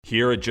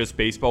Here at Just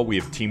Baseball, we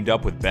have teamed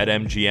up with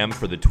BetMGM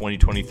for the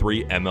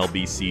 2023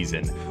 MLB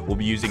season. We'll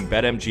be using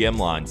BetMGM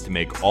lines to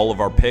make all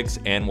of our picks,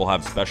 and we'll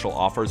have special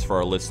offers for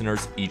our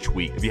listeners each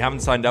week. If you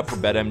haven't signed up for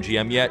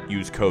BetMGM yet,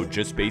 use code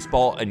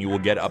JustBaseball, and you will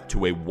get up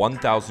to a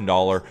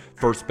 $1,000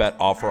 first bet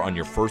offer on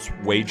your first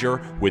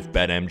wager with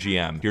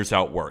BetMGM. Here's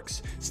how it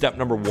works. Step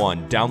number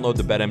 1, download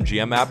the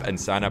BetMGM app and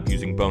sign up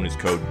using bonus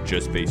code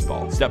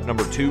JustBaseball. Step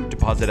number 2,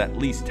 deposit at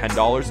least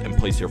 $10 and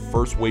place your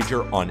first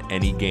wager on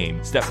any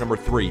game. Step number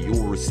 3, you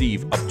will receive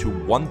up to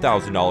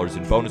 $1,000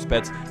 in bonus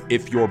bets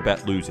if your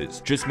bet loses.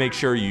 Just make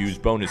sure you use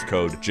bonus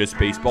code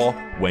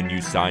JustBaseball when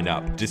you sign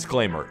up.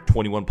 Disclaimer,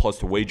 21 plus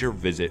to wager.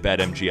 Visit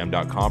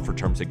BetMGM.com for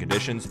terms and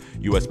conditions.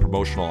 U.S.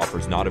 promotional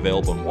offers not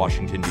available in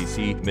Washington,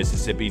 D.C.,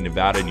 Mississippi,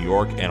 Nevada, New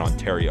York, and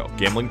Ontario.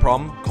 Gambling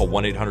problem? Call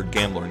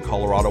 1-800-GAMBLER in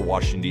Colorado,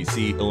 Washington,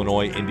 D.C.,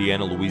 Illinois,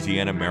 Indiana,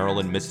 Louisiana,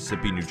 Maryland,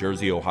 Mississippi, New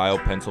Jersey, Ohio,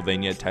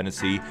 Pennsylvania,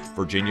 Tennessee,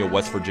 Virginia,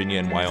 West Virginia,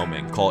 and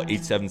Wyoming. Call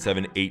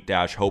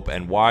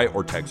 877-8-HOPE-NY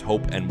or text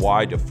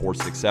HOPE-NY to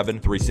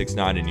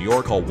 467-369 in New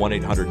York. Call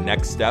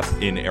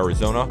 1-800-NEXT-STEP in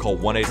Arizona. Call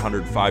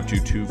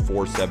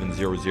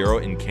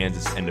 1-800-522-4700 in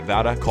Kansas and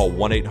Nevada. Call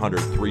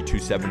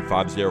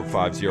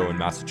 1-800-327-5050 in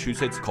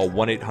Massachusetts. Call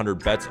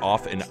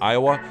 1-800-BETS-OFF in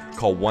Iowa.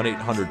 Call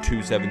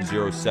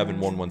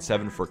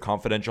 1-800-270-7117 for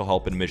confidential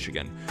help in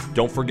Michigan.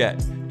 Don't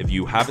forget, if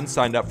you haven't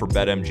signed up for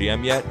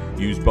BetMGM yet,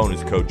 use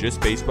bonus code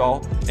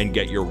JustBaseball and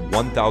get your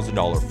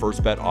 $1,000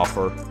 first bet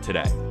offer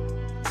today.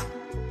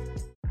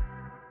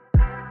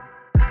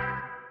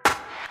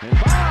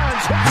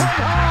 Bonds hit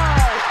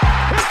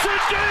high. It's a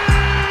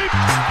deep.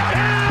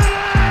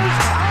 It is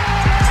out of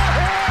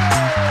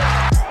here.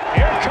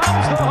 Here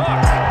comes the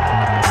hook.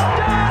 Got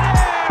him.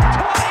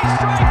 20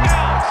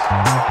 strikeouts.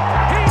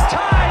 He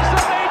ties the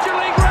major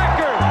league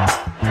record.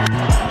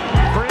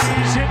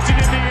 Freeze hits it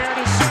in the air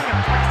to center.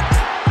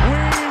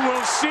 We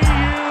will see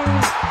you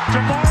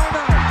tomorrow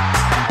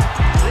night.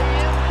 The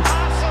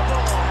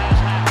impossible has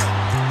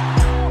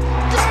happened.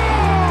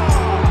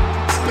 Goal!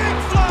 Big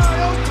fly,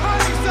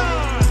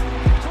 Ohtani-san!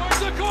 Towards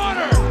the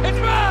corner. It's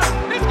back.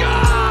 It's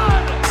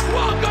gone.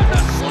 Welcome to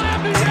Slam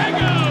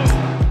Diego.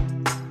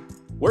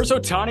 Where's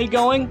Ohtani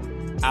going?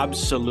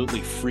 Absolutely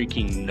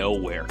freaking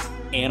nowhere.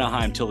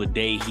 Anaheim till the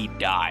day he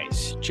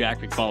dies.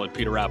 Jack McMullen,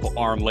 Peter Apple,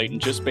 Arm Layton,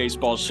 Just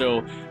Baseball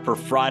show for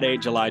Friday,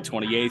 July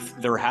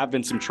 28th. There have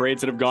been some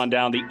trades that have gone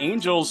down. The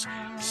Angels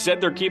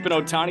said they're keeping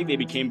Ohtani. They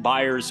became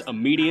buyers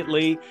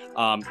immediately.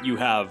 You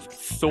have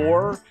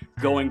Thor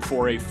going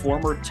for a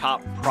former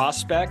top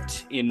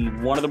prospect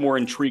in one of the more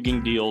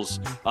intriguing deals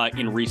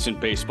in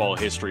recent baseball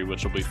history,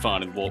 which will be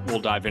fun, and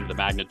we'll dive into the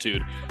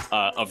magnitude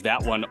of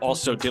that one.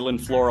 Also, Dylan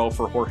Floro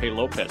for Jorge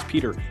Lopez.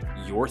 Peter,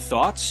 your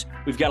thoughts?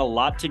 We've got a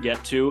lot to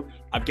get to.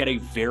 I've got a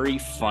very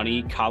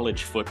funny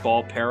college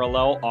football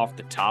parallel off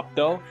the top,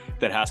 though,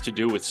 that has to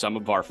do with some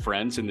of our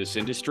friends in this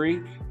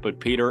industry. But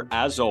Peter,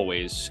 as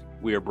always,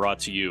 we are brought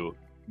to you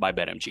by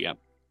BetMGM.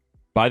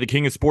 By the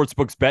king of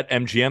sportsbooks,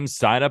 BetMGM.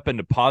 Sign up and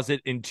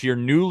deposit into your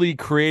newly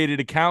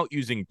created account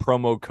using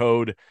promo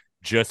code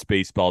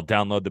JustBaseball.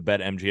 Download the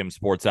BetMGM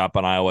Sports app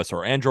on iOS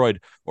or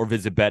Android, or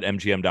visit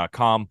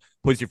BetMGM.com.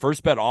 Place your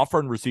first bet offer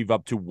and receive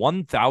up to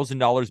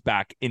 $1,000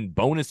 back in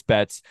bonus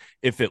bets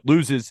if it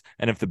loses.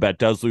 And if the bet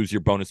does lose,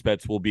 your bonus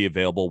bets will be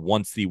available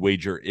once the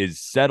wager is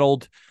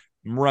settled.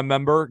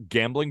 Remember,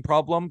 gambling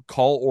problem?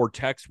 Call or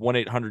text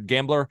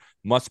 1-800-GAMBLER.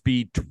 Must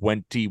be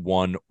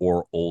 21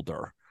 or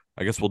older.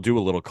 I guess we'll do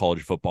a little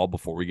college football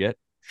before we get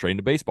straight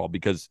into baseball,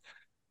 because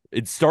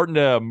it's starting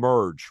to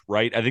emerge,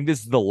 right? I think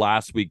this is the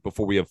last week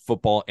before we have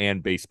football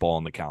and baseball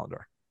on the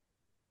calendar.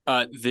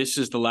 This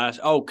is the last.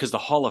 Oh, because the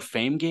Hall of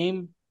Fame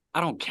game? I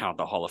don't count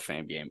the Hall of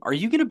Fame game. Are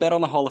you going to bet on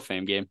the Hall of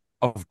Fame game?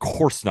 Of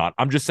course not.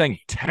 I'm just saying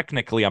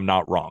technically I'm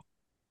not wrong.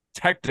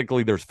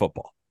 Technically there's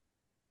football.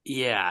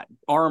 Yeah.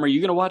 Arm, are you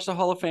going to watch the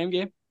Hall of Fame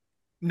game?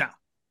 No.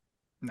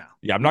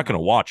 Yeah, I'm not going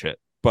to watch it,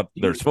 but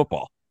there's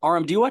football.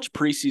 Arm, do you watch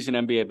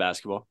preseason NBA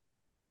basketball?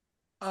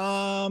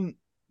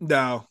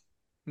 No,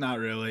 not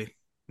really.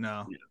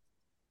 No.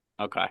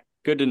 Okay.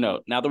 Good to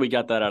know. Now that we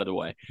got that out of the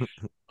way.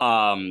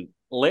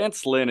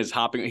 Lance Lynn is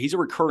hopping. He's a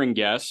recurring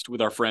guest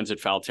with our friends at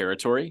Foul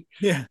Territory.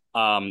 Yeah.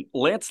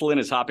 Lance Lynn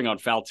is hopping on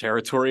Foul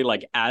Territory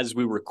like as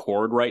we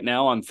record right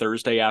now on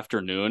Thursday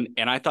afternoon.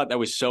 And I thought that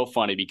was so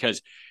funny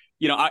because,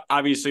 you know,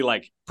 obviously,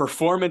 like,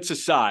 performance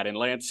aside, and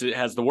Lance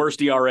has the worst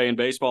ERA in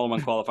baseball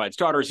among qualified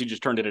starters. He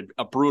just turned it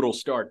a brutal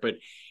start. But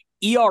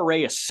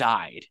ERA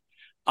aside,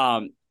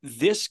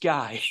 this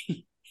guy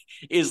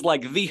is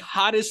like the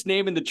hottest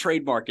name in the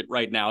trade market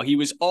right now. He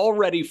was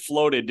already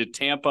floated to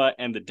Tampa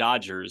and the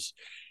Dodgers,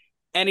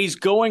 and he's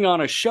going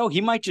on a show.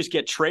 He might just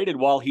get traded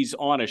while he's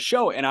on a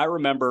show. And I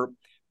remember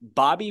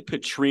Bobby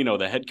Petrino,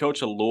 the head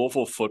coach of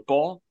Louisville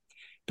football.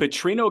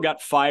 Petrino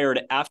got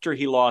fired after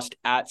he lost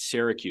at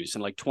Syracuse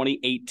in like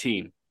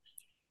 2018.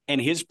 And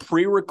his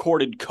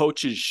pre-recorded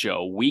coach's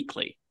show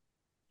weekly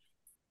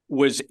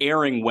was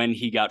airing when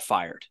he got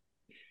fired.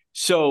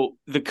 So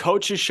the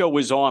coach's show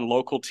was on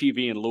local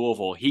TV in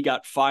Louisville. He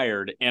got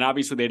fired, and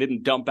obviously they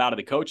didn't dump out of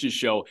the coach's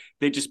show.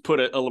 They just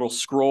put a little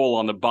scroll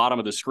on the bottom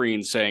of the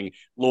screen saying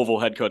Louisville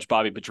head coach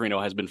Bobby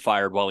Petrino has been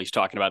fired while he's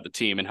talking about the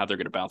team and how they're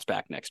going to bounce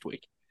back next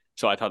week.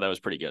 So I thought that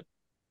was pretty good.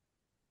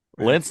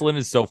 Lance Lynn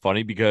is so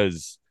funny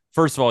because,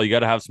 first of all, you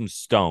got to have some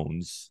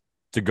stones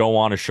to go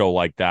on a show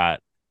like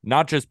that,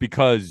 not just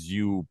because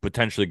you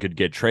potentially could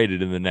get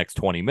traded in the next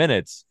 20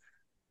 minutes,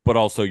 but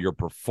also your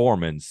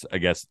performance, I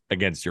guess,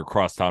 against your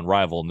crosstown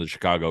rival in the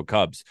Chicago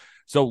Cubs.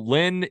 So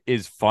Lynn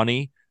is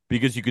funny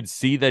because you could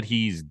see that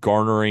he's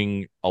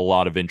garnering a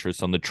lot of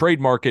interest on the trade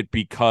market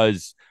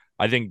because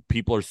I think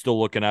people are still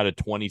looking at a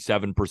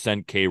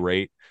 27% K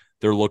rate.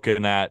 They're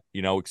looking at,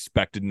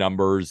 expected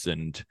numbers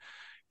and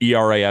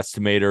ERA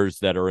estimators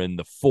that are in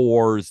the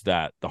fours,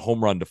 that the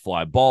home run to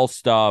fly ball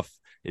stuff,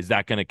 is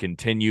that going to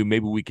continue?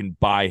 Maybe we can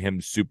buy him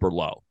super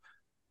low.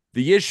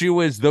 The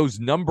issue is those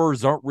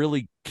numbers aren't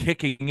really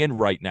kicking in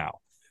right now.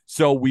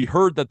 So we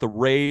heard that the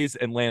Rays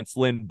and Lance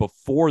Lynn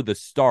before the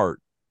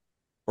start,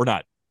 or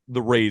not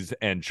the Rays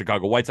and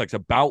Chicago White Sox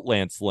about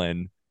Lance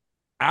Lynn.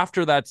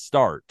 After that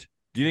start,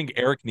 do you think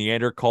Eric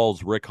Neander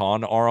calls Rick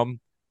Hahn Aram?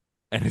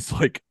 And it's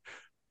like,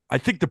 I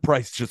think the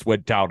price just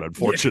went down,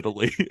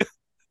 unfortunately.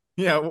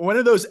 Yeah, one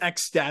of those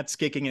X stats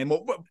kicking in.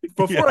 Well,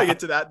 before I get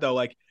to that,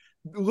 though,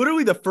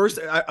 literally the first,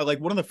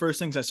 one of the first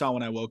things I saw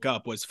when I woke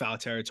up was Foul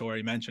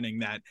Territory mentioning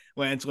that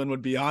Lance Lynn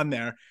would be on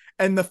there.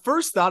 And the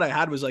first thought I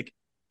had was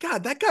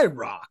God, that guy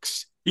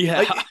rocks.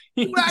 Yeah,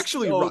 he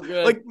actually so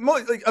rocks.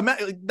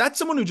 That's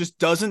someone who just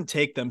doesn't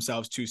take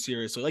themselves too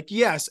seriously.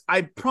 Yes,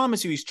 I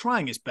promise you he's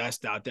trying his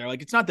best out there.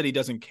 It's not that he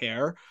doesn't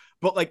care,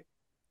 but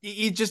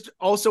he just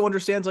also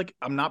understands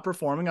I'm not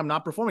performing.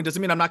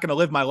 Doesn't mean I'm not going to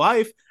live my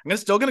life. I'm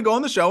still going to go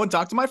on the show and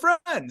talk to my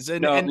friends.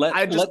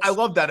 I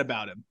love that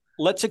about him.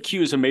 Let's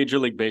accuse a Major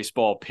League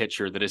Baseball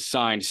pitcher that has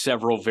signed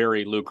several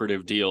very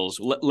lucrative deals.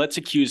 Let's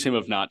accuse him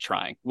of not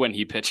trying when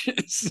he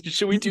pitches.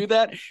 Should we do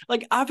that?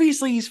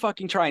 Obviously he's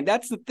fucking trying.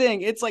 That's the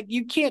thing. It's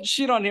you can't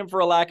shit on him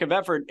for a lack of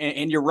effort.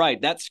 And you're right.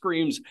 That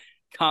screams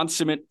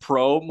consummate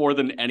pro more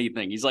than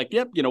anything. He's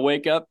yep,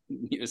 wake up,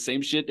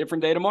 same shit,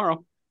 different day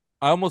tomorrow.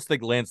 I almost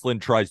think Lance Lynn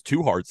tries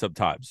too hard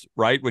sometimes,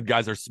 right? When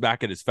guys are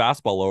smacking his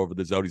fastball over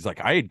the zone, he's like,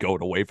 I ain't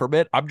going away from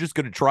it. I'm just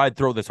going to try and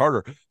throw this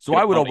harder. So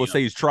I would almost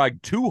say he's trying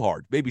too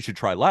hard. Maybe he should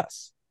try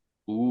less.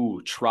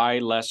 Ooh, try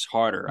less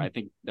harder. I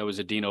think that was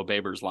a Dino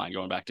Babers line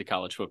going back to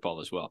college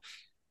football as well.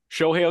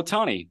 Shohei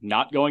Ohtani,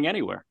 not going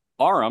anywhere.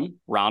 Aram,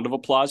 round of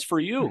applause for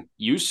you.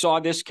 You saw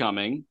this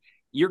coming.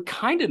 You're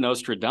kind of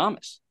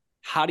Nostradamus.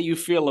 How do you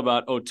feel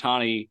about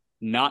Ohtani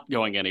not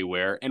going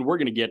anywhere? And we're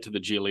going to get to the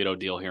Giolito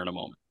deal here in a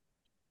moment.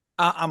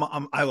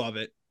 I love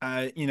it.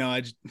 I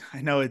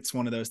know it's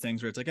one of those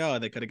things where it's oh,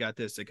 they could have got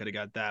this, they could have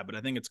got that, but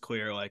I think it's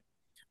clear.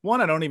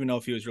 One, I don't even know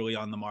if he was really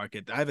on the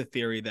market. I have a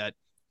theory that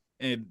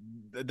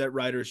that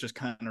writers just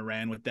kind of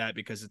ran with that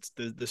because it's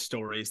the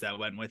stories that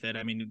went with it.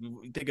 I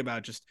mean, think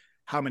about just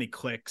how many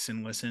clicks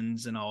and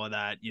listens and all of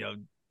that.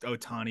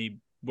 Ohtani,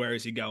 where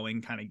is he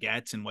going? Kind of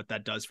gets and what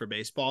that does for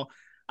baseball.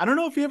 I don't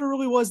know if he ever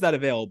really was that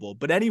available,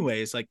 but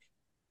anyways,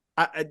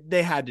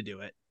 they had to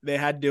do it. They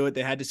had to do it.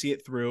 They had to see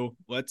it through.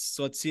 Let's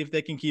see if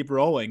they can keep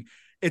rolling.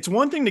 It's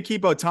one thing to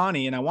keep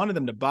Ohtani, and I wanted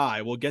them to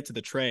buy. We'll get to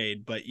the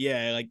trade, but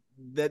yeah,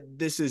 that.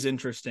 This is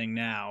interesting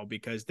now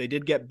because they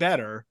did get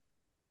better,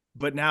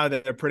 but now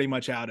they're pretty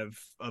much out of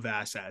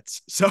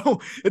assets.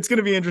 So it's going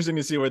to be interesting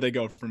to see where they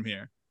go from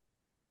here.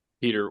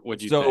 Peter,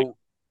 what'd you think?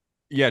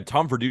 Yeah,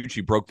 Tom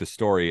Verducci broke the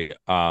story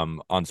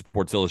on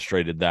Sports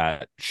Illustrated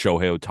that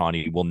Shohei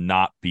Ohtani will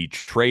not be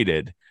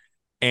traded,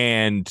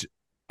 and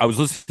I was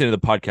listening to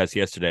the podcast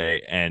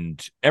yesterday, and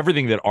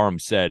everything that Aram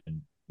said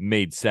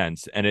made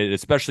sense. And it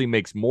especially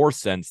makes more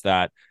sense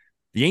that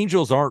the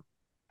Angels aren't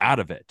out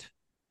of it,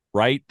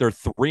 right? They're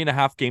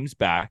 3.5 games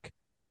back.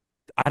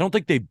 I don't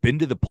think they've been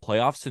to the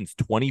playoffs since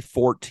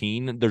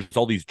 2014. There's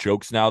all these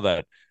jokes now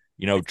that,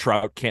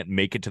 Trout can't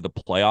make it to the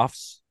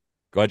playoffs.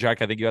 Go ahead,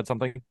 Jack. I think you had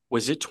something.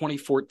 Was it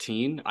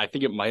 2014? I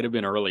think it might have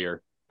been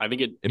earlier. I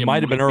think it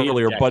might have been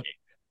earlier, but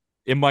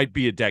it might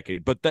be a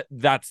decade, but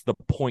that's the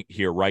point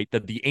here, right?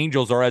 That the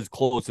Angels are as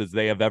close as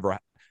they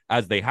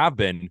have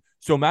been.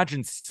 So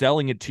imagine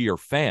selling it to your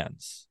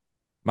fans.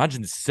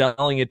 Imagine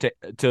selling it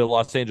to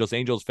Los Angeles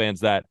Angels fans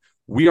that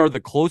we are the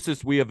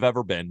closest we have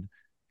ever been.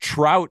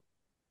 Trout,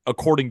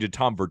 according to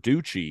Tom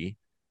Verducci,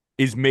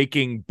 is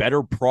making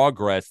better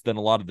progress than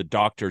a lot of the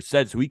doctors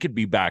said. So he could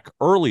be back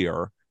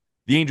earlier.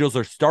 The Angels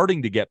are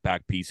starting to get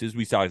back pieces.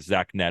 We saw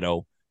Zach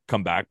Neto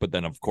come back, but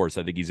then of course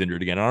I think he's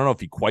injured again. I don't know if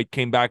he quite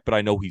came back, but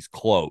I know he's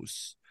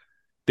close.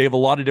 They have a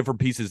lot of different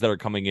pieces that are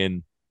coming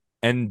in,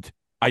 and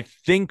I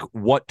think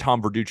what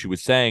Tom Verducci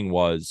was saying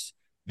was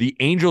the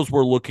Angels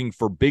were looking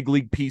for big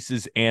league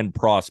pieces and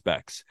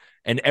prospects,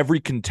 and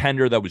every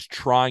contender that was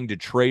trying to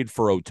trade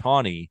for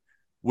Ohtani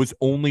was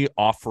only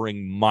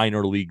offering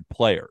minor league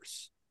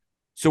players.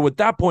 So at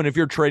that point, if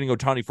you're trading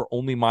Ohtani for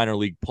only minor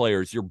league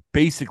players, you're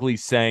basically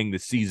saying the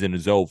season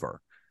is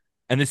over.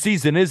 And the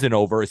season isn't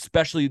over,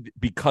 especially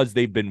because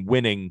they've been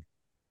winning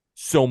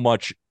so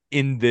much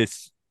in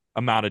this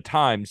amount of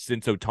time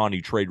since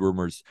Ohtani trade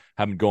rumors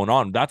have been going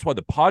on. That's why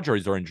the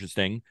Padres are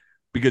interesting,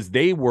 because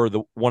they were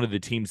one of the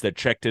teams that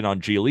checked in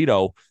on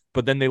Giolito,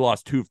 but then they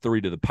lost 2 of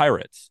 3 to the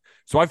Pirates.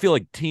 So I feel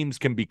like teams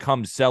can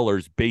become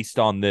sellers based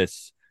on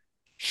this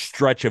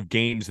stretch of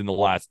games in the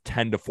last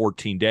 10 to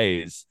 14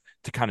 days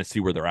to kind of see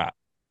where they're at.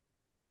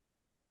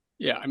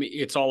 Yeah, I mean,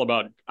 it's all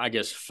about, I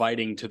guess,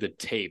 fighting to the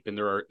tape, and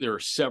there are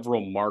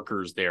several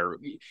markers there.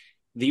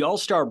 The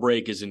All-Star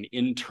break is an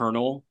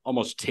internal,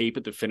 almost tape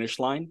at the finish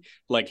line.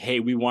 Like, hey,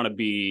 we want to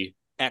be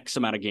X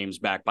amount of games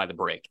back by the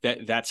break.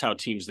 That's how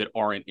teams that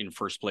aren't in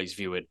first place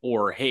view it.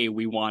 Or, hey,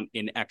 we want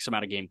an X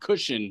amount of game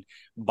cushion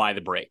by the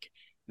break.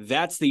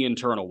 That's the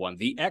internal one.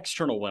 The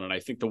external one, and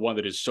I think the one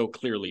that is so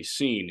clearly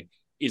seen,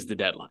 is the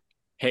deadline.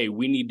 Hey,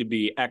 we need to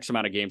be X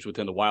amount of games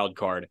within the wild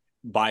card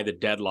by the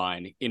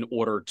deadline in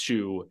order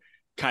to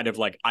kind of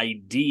like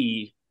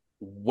ID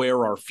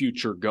where our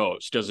future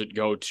goes. Does it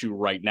go to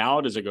right now?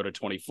 Does it go to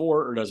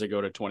 24, or does it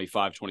go to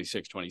 25,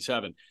 26,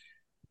 27?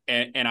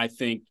 And I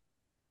think,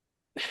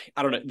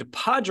 I don't know, the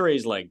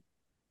Padres, I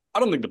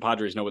don't think the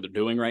Padres know what they're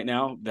doing right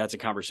now. That's a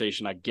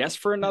conversation, I guess,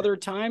 for another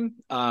time.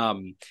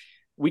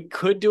 We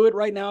could do it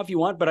right now if you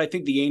want, but I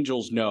think the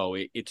Angels know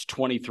it's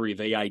 23.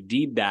 They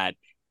ID'd that.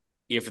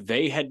 If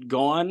they had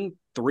gone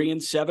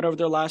 3-7 over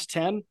their last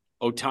 10,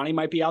 Ohtani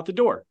might be out the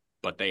door,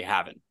 but they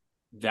haven't.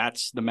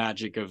 That's the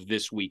magic of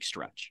this week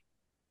stretch.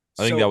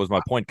 I think that was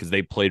my point, because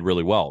they played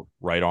really well,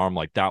 right, Arm?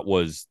 Like,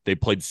 they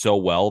played so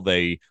well.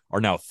 They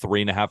are now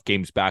 3.5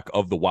 games back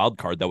of the wild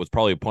card. That was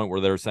probably a point where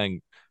they were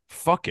saying,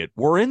 fuck it,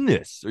 we're in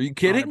this. Are you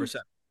kidding?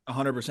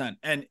 100%.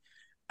 And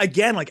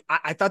again,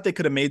 I thought they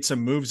could have made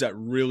some moves that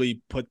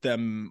really put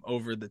them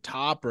over the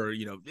top, or,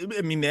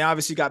 I mean, they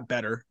obviously got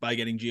better by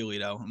getting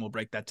Giolito, and we'll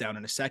break that down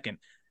in a second.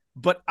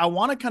 But I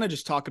want to kind of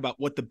just talk about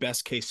what the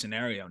best case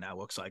scenario now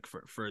looks like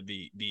for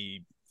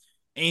the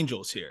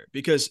Angels here,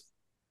 because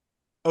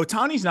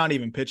Ohtani's not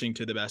even pitching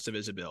to the best of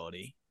his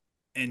ability,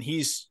 and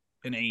he's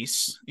an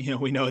ace.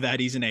 We know that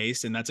he's an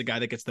ace, and that's a guy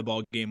that gets the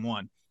ball game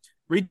one.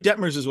 Reed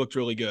Detmers has looked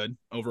really good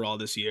overall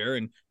this year,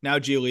 and now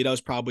Giolito's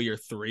probably your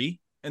 3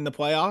 in the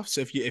playoffs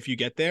if you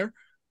get there.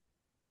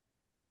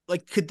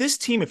 Like, could this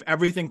team, if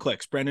everything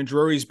clicks, Brandon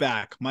Drury's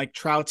back, Mike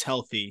Trout's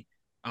healthy,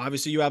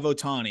 obviously you have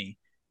Ohtani,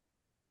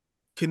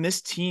 can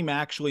this team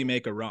actually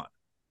make a run?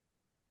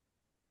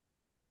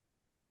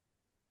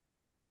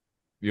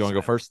 You want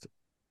to go first,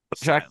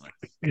 Jack?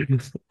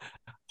 It's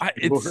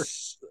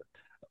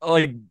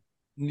like,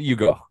 you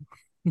go.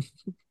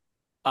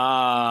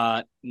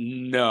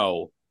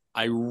 No,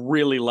 I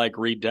really like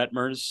Reed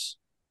Detmers.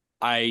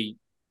 I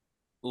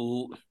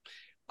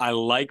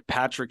like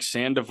Patrick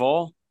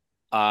Sandoval.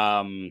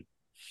 I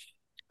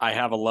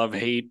have a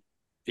love-hate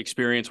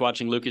experience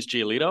watching Lucas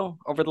Giolito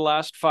over the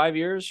last 5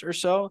 years or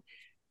so.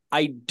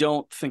 I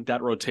don't think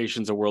that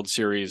rotation's a World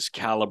Series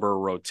caliber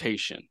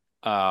rotation.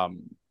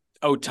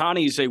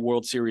 Ohtani's a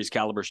World Series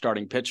caliber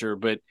starting pitcher,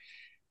 but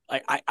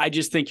I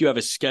just think you have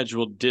a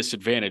scheduled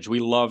disadvantage. We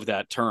love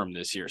that term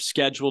this year,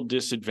 scheduled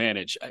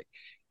disadvantage.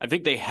 I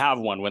think they have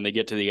one when they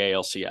get to the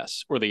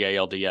ALCS or the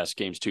ALDS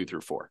games 2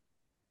 through 4.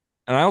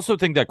 And I also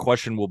think that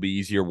question will be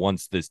easier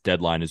once this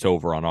deadline is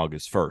over on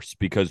August 1st,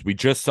 because we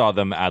just saw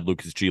them add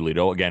Lucas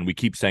Giolito. Again, we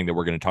keep saying that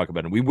we're going to talk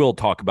about it. We will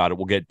talk about it.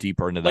 We'll get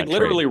deeper into that.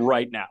 Literally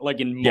right now,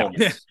 in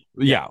moments.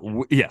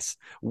 Yes.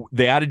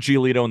 They added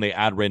Giolito and they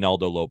add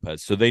Reynaldo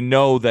Lopez. So they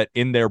know that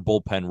in their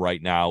bullpen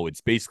right now,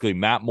 it's basically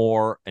Matt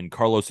Moore and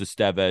Carlos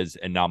Estevez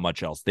and not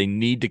much else. They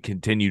need to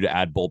continue to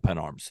add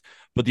bullpen arms.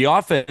 But the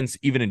offense,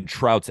 even in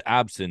Trout's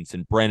absence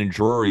and Brandon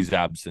Drury's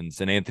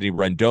absence and Anthony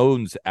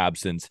Rendon's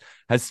absence,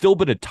 has still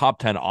been a top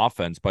 10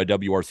 offense by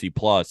WRC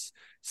Plus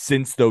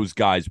since those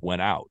guys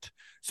went out.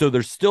 So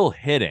they're still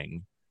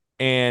hitting.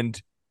 And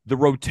the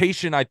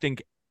rotation, I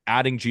think,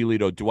 adding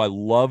Giolito, do I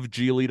love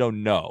Giolito?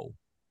 No.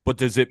 But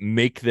does it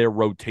make their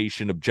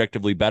rotation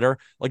objectively better?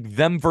 Like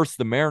them versus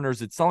the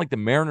Mariners, it's not like the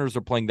Mariners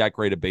are playing that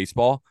great of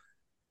baseball.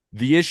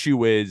 The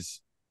issue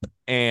is,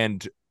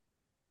 and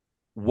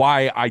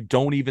why I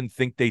don't even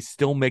think they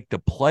still make the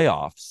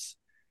playoffs,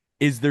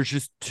 is there's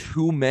just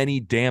too many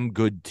damn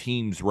good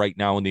teams right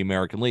now in the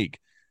American League.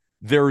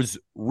 There's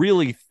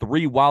really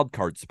 3 wild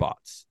card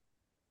spots.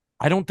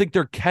 I don't think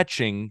they're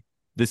catching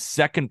the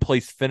second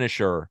place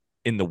finisher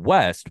in the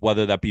West,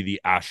 whether that be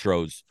the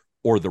Astros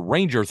or the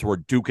Rangers, who are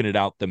duking it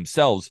out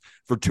themselves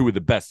for 2 of the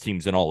best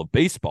teams in all of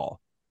baseball.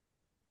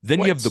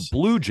 Then you have the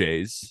Blue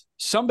Jays.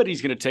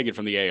 Somebody's going to take it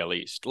from the AL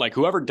East. Like,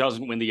 whoever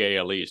doesn't win the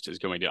AL East is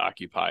going to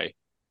occupy.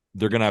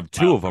 They're going to have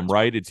 2 of them,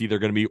 right? It's either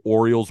going to be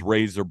Orioles,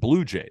 Rays, or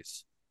Blue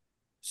Jays.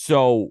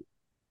 So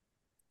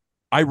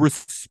I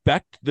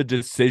respect the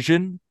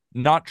decision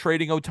not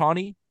trading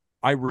Ohtani.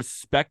 I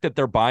respect that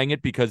they're buying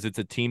it because it's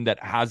a team that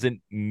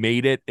hasn't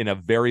made it in a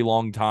very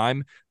long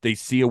time. They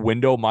see a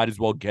window, might as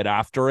well get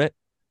after it.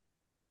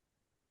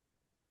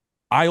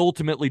 I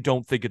ultimately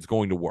don't think it's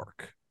going to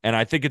work. And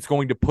I think it's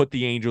going to put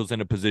the Angels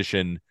in a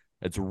position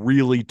that's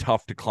really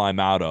tough to climb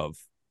out of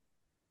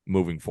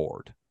moving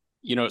forward.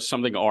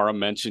 Something Aura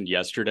mentioned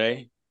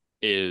yesterday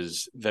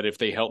is that if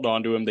they held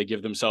on to him, they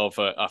give themselves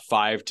a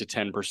 5 to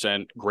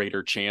 10%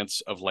 greater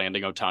chance of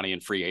landing Ohtani in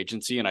free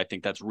agency. And I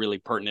think that's really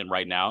pertinent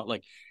right now.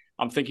 Like,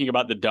 I'm thinking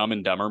about the Dumb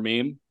and Dumber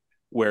meme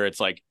where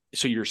it's like,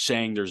 so you're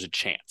saying there's a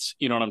chance.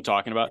 You know what I'm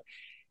talking about?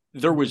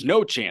 There was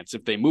no chance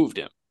if they moved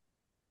him.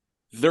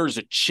 There's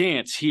a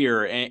chance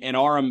here. And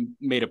Aram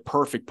made a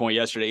perfect point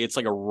yesterday. It's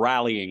like a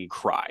rallying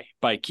cry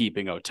by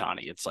keeping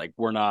Ohtani. It's like,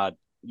 we're not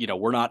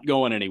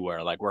going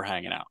anywhere. Like, we're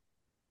hanging out.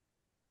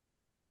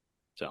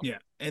 So yeah,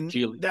 and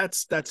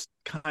that's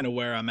kind of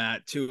where I'm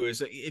at too.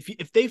 Is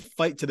if they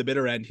fight to the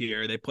bitter end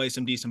here, they play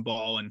some decent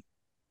ball, and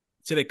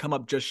say they come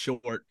up just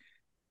short.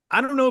 I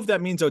don't know if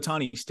that means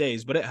Ohtani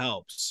stays, but it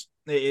helps.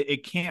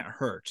 It can't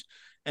hurt.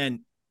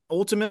 And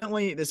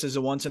ultimately, this is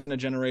a once in a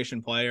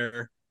generation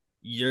player.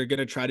 You're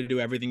gonna try to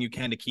do everything you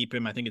can to keep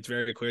him. I think it's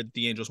very clear that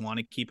the Angels want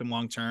to keep him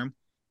long term,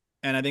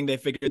 and I think they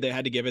figured they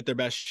had to give it their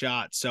best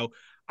shot. So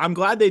I'm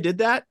glad they did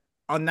that.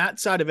 On that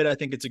side of it, I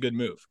think it's a good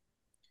move.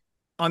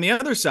 On the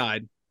other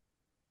side,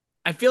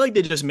 I feel like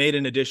they just made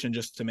an addition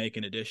just to make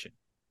an addition.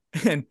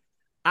 And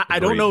I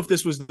don't know if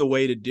this was the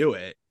way to do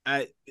it.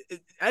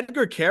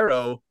 Edgar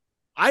Caro,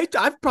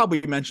 I've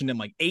probably mentioned him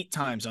like 8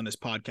 times on this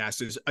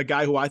podcast, is a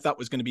guy who I thought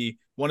was going to be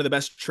one of the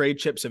best trade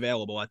chips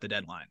available at the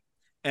deadline.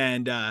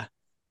 And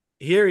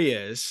here he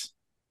is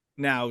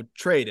now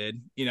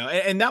traded,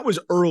 and that was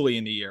early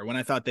in the year when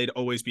I thought they'd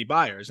always be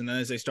buyers. And then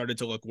as they started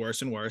to look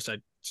worse and worse, I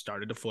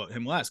started to float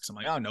him less because I'm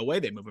like, oh, no way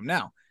they move him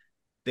now.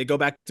 They go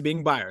back to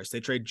being buyers. They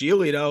trade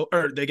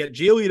they get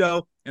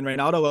Giolito and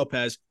Reynaldo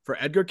Lopez for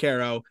Edgar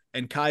Caro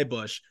and Kai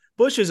Busch.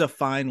 Busch is a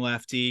fine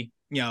lefty,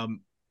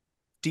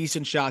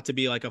 decent shot to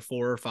be like a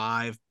 4 or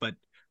 5, but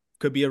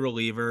could be a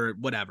reliever,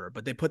 whatever.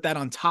 But they put that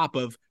on top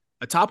of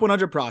a top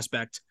 100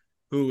 prospect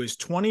who is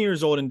 20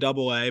 years old in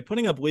Double-A,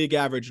 putting up league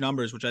average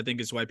numbers, which I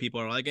think is why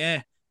people are like,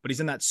 but he's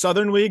in that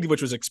Southern League,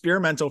 which was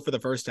experimental for the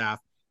first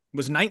half,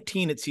 was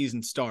 19 at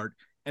season start,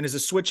 and is a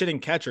switch hitting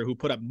catcher who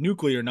put up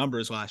nuclear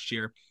numbers last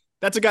year.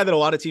 That's a guy that a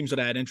lot of teams would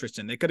have had interest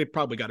in. They could have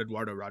probably got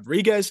Eduardo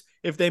Rodriguez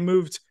if they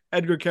moved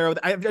Edgar Caro.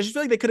 I just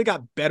feel like they could have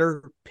got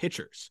better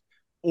pitchers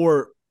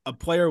or a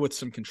player with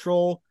some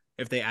control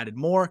if they added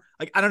more.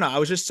 Like, I don't know. I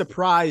was just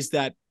surprised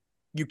that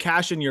you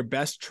cash in your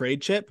best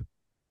trade chip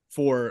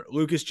for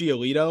Lucas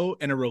Giolito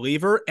and a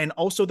reliever. And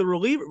also the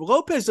reliever,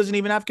 Lopez doesn't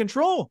even have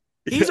control.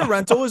 He's a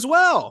rental as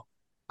well.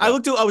 Yeah.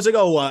 I was like,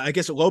 I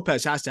guess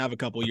Lopez has to have a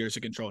couple years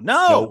of control.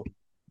 No,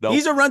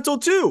 he's a rental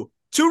too.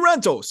 2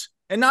 rentals.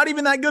 And not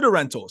even that good of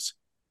rentals.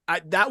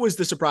 That was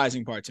the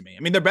surprising part to me. I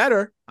mean, they're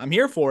better. I'm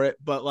here for it,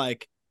 but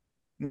like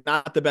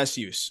not the best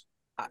use.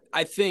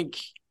 I think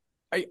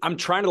I'm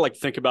trying to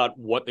think about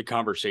what the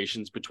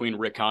conversations between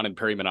Rick Hahn and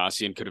Perry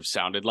Minasian could have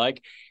sounded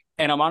like.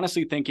 And I'm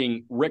honestly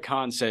thinking Rick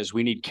Hahn says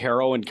we need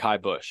Caro and Kai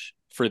Busch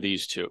for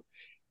these 2.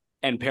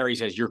 And Perry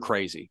says, you're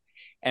crazy.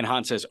 And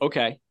Hahn says,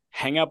 okay,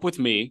 hang up with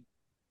me.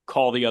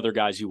 Call the other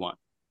guys you want.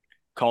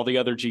 Call the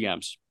other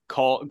GMs.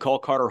 Call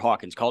Carter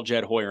Hawkins, call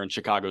Jed Hoyer in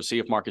Chicago, see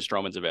if Marcus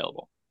Stroman's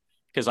available.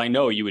 Because I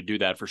know you would do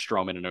that for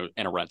Stroman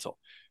and a rental.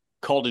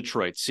 Call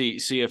Detroit, see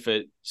if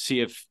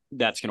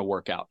that's going to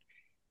work out.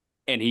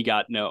 And he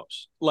got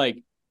no's.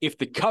 Like, if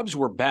the Cubs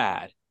were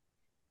bad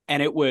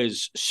and it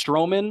was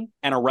Stroman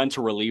and a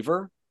rental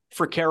reliever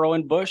for Caro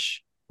and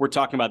Busch, we're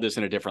talking about this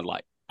in a different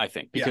light, I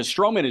think. Because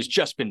Stroman has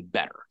just been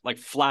better, like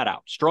flat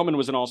out. Stroman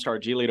was an all-star.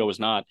 Giolito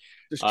was not.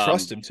 Just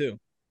trust him too.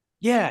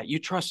 Yeah, you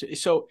trust it.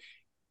 So,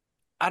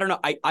 I don't know.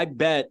 I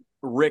bet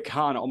Rick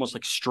Hahn almost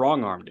like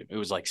strong-armed him. It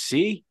was like,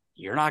 see,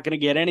 you're not going to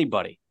get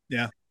anybody.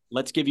 Yeah.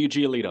 Let's give you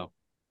Giolito.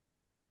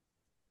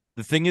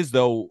 The thing is,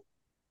 though,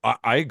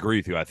 I agree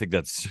with you. I think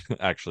that's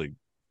actually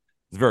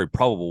very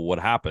probable what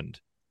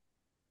happened.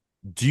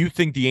 Do you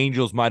think the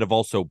Angels might have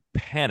also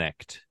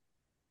panicked?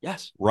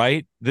 Yes.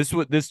 Right?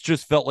 This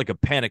just felt like a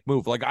panic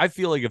move. Like, I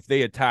feel like if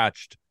they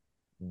attached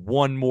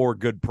one more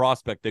good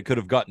prospect, they could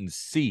have gotten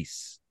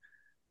Cease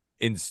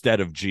instead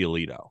of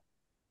Giolito.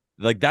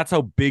 Like, that's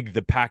how big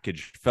the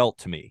package felt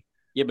to me.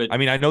 Yeah, but I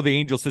mean, I know the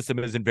Angel system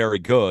isn't very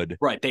good.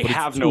 Right, they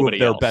have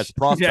nobody else. Their best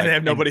prospects. Yeah, they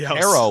have nobody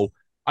else. Caro,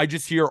 I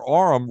just hear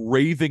Aram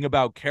raving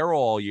about Caro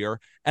all year,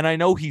 and I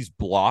know he's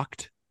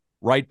blocked,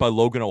 right, by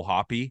Logan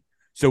O'Hoppe.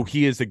 So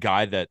he is a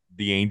guy that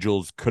the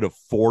Angels could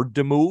afford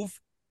to move.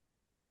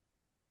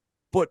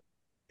 But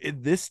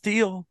in this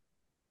deal,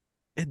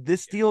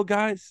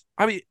 guys,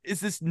 I mean, is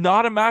this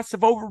not a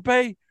massive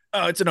overpay?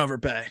 Oh, it's an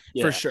overpay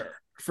for sure.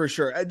 For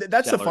sure.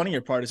 That's the funnier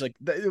part is like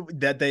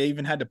that they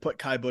even had to put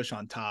Kai Busch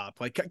on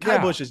top. Like Kai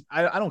Busch is,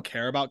 I don't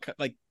care about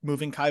like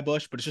moving Kai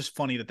Busch, but it's just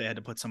funny that they had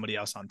to put somebody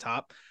else on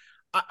top.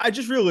 I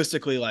just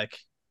realistically, like,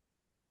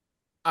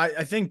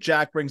 I think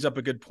Jack brings up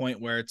a good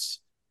point where it's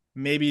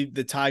maybe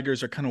the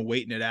Tigers are kind of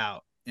waiting it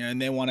out, and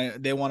they want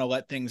to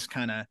let things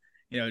kind of,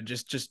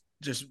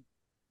 just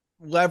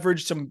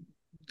leverage some,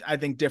 I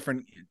think,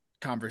 different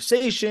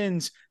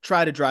conversations,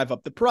 try to drive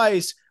up the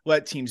price,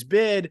 let teams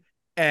bid.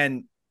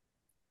 And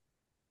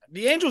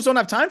the Angels don't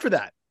have time for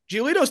that.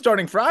 Giolito's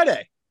starting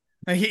Friday.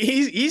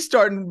 He's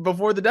starting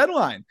before the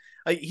deadline.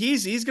 Like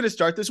he's going to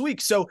start this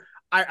week. So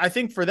I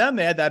think for them,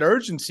 they had that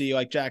urgency,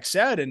 like Jack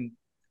said, and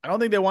I don't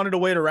think they wanted to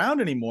wait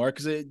around anymore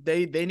because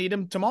they need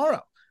him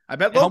tomorrow. I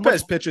bet How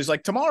Lopez much- pitches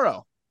like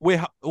tomorrow. Wait,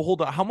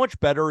 hold on. How much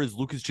better is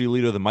Lucas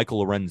Giolito than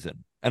Michael Lorenzen?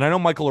 And I know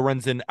Michael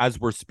Lorenzen, as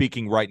we're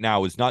speaking right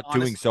now, is not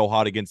doing so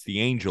hot against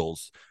the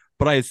Angels,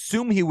 but I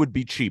assume he would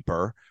be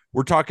cheaper.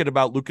 We're talking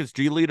about Lucas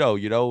Giolito.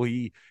 You know,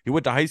 he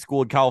went to high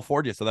school in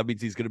California, so that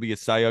means he's going to be a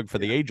Cy Young for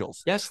the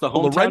Angels. Yes, the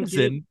hometown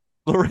kid.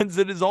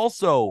 Lorenzen is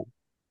also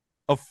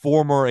a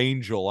former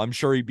Angel. I'm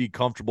sure he'd be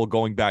comfortable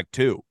going back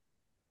too.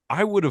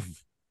 I would have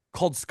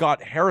called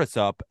Scott Harris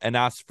up and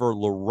asked for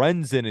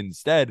Lorenzen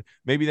instead.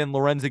 Maybe then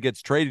Lorenzen gets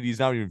traded. He's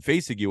not even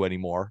facing you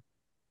anymore.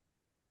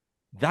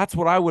 That's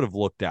what I would have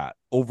looked at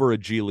over a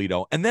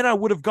Giolito. And then I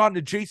would have gotten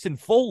to Jason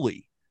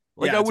Foley.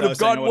 Like, Yeah, I would have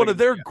gotten one of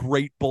their yeah.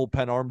 great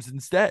bullpen arms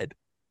instead.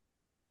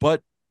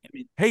 But,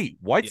 hey,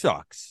 White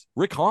Sox,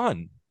 Rick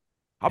Hahn,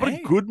 how about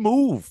a good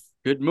move?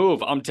 Good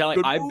move. I'm telling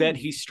you, I move. bet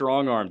he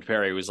strong-armed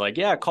Perry. He was like,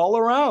 yeah, call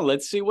around.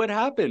 Let's see what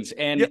happens.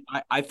 And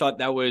I thought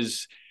that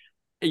was –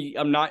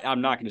 I'm not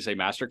going to say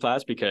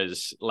masterclass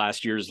because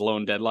last year's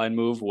lone deadline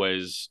move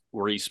was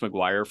Reese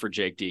McGuire for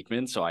Jake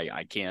Diekman. So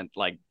I can't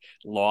like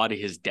laud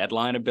his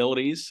deadline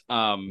abilities.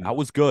 That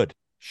was good.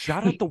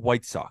 Shout out the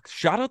White Sox.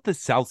 Shout out the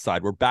South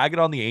Side. We're bagging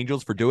on the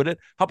Angels for doing it.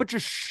 How about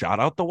just shout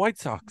out the White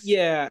Sox?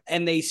 Yeah,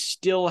 and they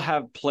still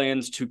have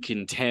plans to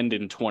contend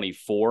in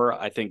 24.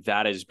 I think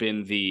that has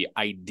been the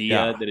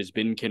idea that has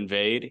been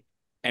conveyed.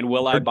 And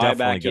will I buy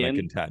back in?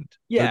 Contend.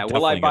 Yeah,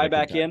 will I buy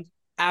back in?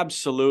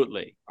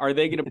 Absolutely. Are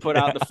they going to put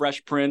out the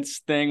Fresh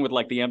Prince thing with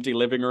like the empty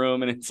living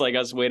room and it's like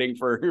us waiting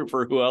for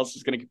who else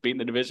is going to compete in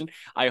the division?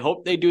 I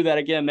hope they do that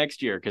again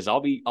next year because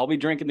I'll be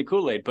drinking the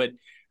Kool-Aid. But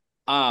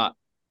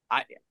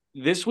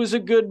this was a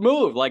good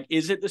move. Like,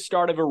 is it the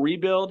start of a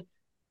rebuild?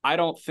 I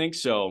don't think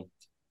so.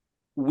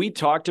 We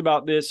talked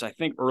about this, I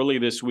think, early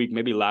this week,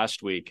 maybe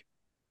last week.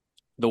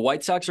 The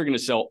White Sox are going to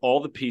sell all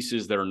the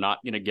pieces that are not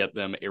going to get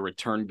them a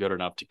return good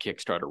enough to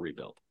kickstart a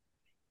rebuild.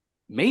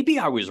 Maybe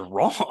I was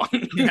wrong.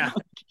 Yeah.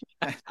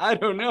 I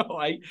don't know.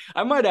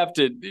 I might have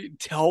to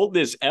hold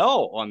this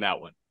L on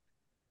that one.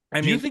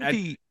 Do you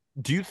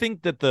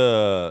think that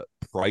the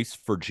price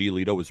for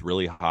Giolito was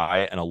really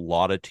high and a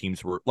lot of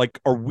teams were like,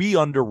 are we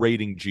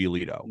underrating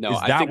Giolito? No,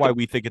 is that why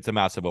we think it's a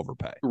massive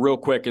overpay? Real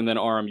quick, and then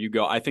Aram, you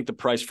go. I think the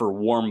price for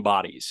warm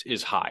bodies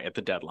is high at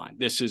the deadline.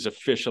 This is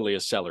officially a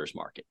seller's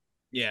market.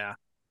 Yeah.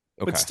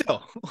 Okay. But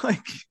still,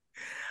 like,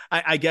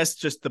 I guess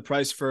just the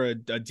price for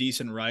a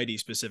decent righty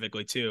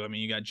specifically too. I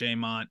mean, you got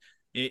Jaymont.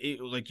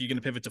 Like, you're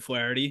gonna pivot to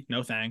Flaherty?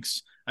 No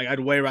thanks. Like, I'd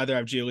way rather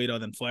have Giolito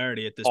than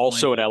Flaherty at this point.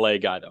 Also an LA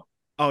guy though.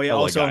 Oh yeah,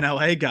 also an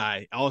LA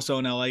guy.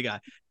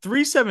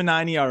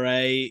 3.79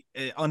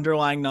 ERA.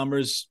 Underlying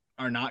numbers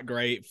are not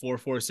great.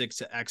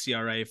 4.46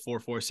 xERA,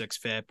 4.46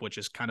 FIP, which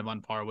is kind of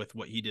on par with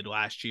what he did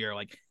last year.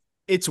 Like,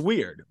 it's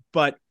weird.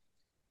 But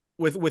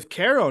with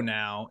Caro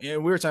now, we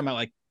were talking about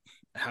like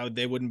how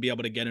they wouldn't be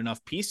able to get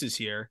enough pieces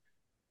here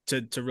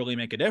to really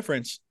make a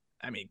difference.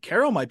 I mean,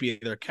 Caro might be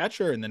their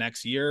catcher in the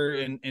next year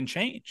and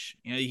change.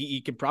 You know,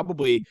 he could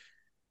probably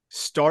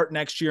start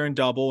next year in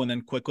double and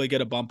then quickly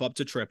get a bump up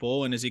to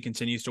triple. And as he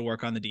continues to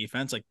work on the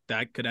defense, like,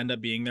 that could end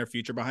up being their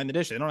future behind the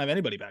dish. They don't have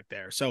anybody back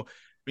there. So,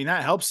 I mean,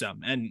 that helps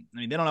them. And I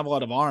mean, they don't have a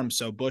lot of arms.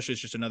 So Bush is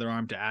just another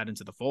arm to add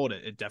into the fold.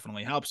 It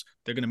definitely helps.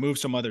 They're going to move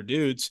some other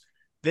dudes.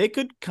 They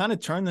could kind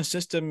of turn the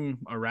system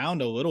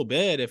around a little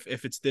bit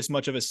if it's this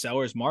much of a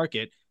seller's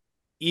market,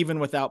 even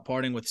without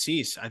parting with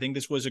Cease. I think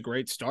this was a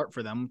great start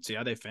for them. See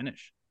how they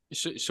finish.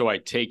 So I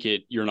take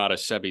it you're not a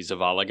Sebi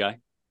Zavala guy?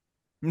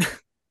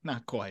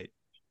 Not quite.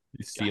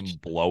 You see him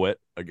blow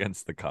it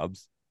against the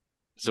Cubs?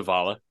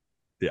 Zavala?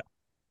 Yeah.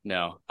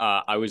 No.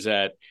 I was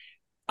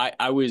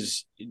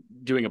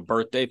doing a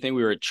birthday thing.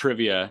 We were at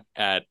trivia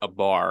at a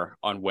bar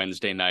on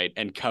Wednesday night,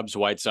 and Cubs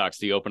White Sox,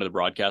 the open of the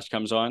broadcast,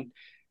 comes on.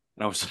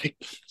 And I was like,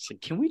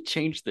 can we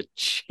change the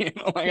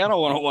channel? Like, I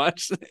don't want to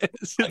watch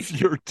this. It's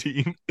your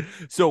team.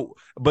 So,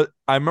 but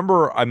I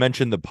remember I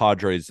mentioned the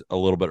Padres a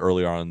little bit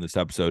earlier on in this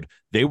episode.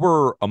 They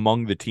were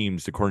among the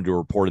teams, according to a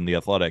report in The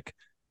Athletic,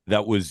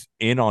 that was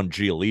in on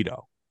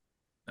Giolito.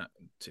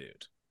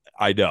 Dude.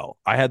 I know.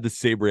 I had the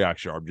same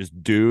reaction. I'm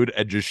just dude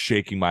and just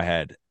shaking my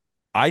head.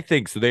 I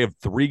think so. They have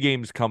 3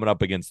 games coming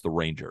up against the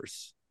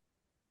Rangers.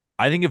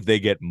 I think if they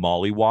get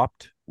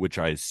mollywopped, which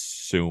I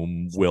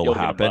assume will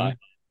happen,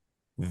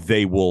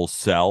 they will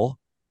sell.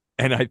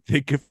 And I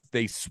think if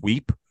they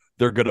sweep,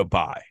 they're going to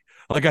buy.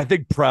 Like, I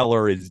think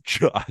Preller is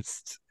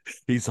just,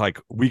 he's like,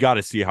 we got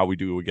to see how we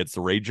do against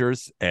the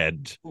Rangers.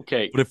 And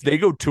okay, but if they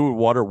go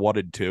 2-1 or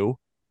 1-2,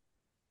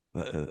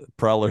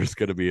 Preller's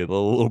going to be a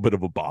little bit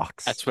of a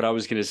box. That's what I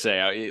was going to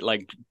say.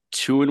 Like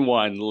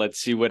 2-1, let's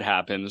see what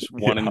happens.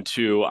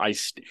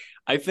 1-2.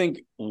 I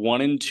think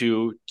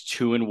 1-2,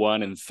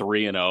 2-1, and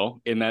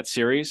 3-0 in that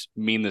series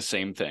mean the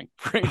same thing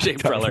for AJ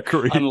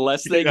Preller,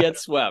 unless they get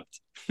swept.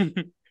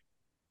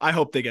 I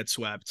hope they get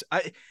swept.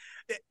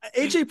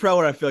 AJ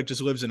Preller, I feel like,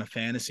 just lives in a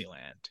fantasy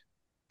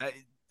land.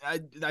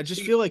 I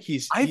just feel like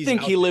he's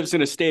think he lives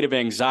in a state of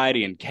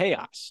anxiety and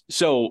chaos.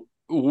 So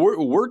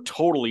we're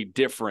totally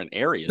different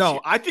areas. No,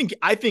 here.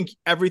 I think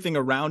everything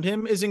around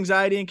him is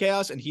anxiety and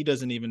chaos, and he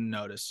doesn't even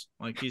notice.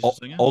 Like he's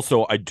just like,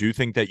 Also, I do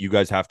think that you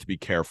guys have to be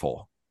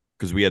careful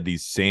because we had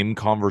these same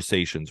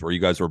conversations where you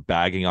guys were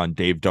bagging on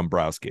Dave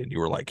Dombrowski and you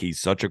were like, he's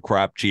such a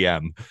crap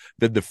GM.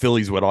 Then the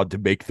Phillies went on to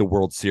make the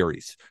World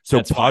Series. So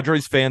That's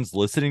Padres fans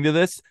listening to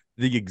this,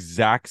 the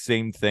exact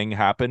same thing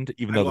happened,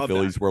 even though the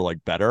Phillies were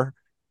like better.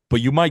 But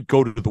you might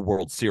go to the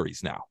World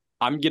Series now.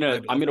 I'm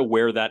gonna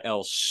wear that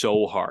L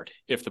so hard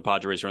if the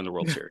Padres are in the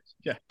World Series.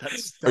 Yeah,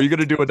 that's. Are you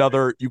gonna do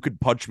another? You could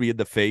punch me in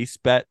the face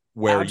bet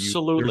where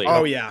absolutely.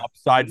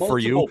 Upside multiple for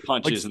you.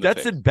 Punches like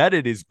Stetson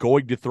Bennett is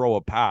going to throw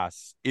a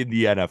pass in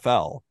the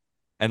NFL,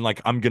 and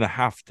like I'm gonna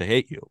have to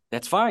hate you.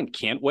 That's fine.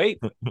 Can't wait.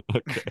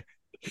 Okay,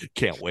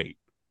 can't wait.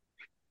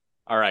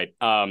 All right.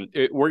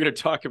 We're gonna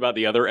talk about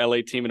the other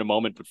LA team in a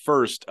moment, but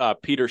first,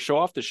 Peter, show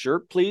off the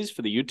shirt, please,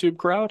 for the YouTube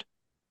crowd.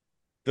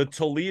 The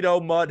Toledo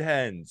Mud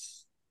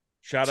Hens.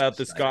 Shout out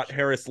the Scott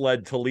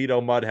Harris-led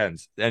Toledo Mud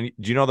Hens. And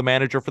do you know the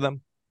manager for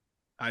them?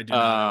 I do.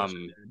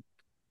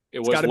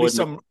 It's got to be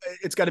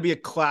It's got to be a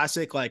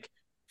classic, like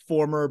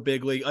former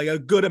big league, like a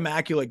good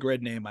immaculate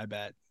grid name. I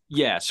bet.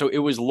 Yeah. So it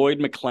was Lloyd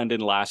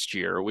McClendon last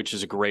year, which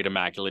is a great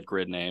immaculate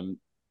grid name.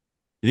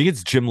 You think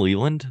it's Jim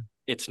Leland?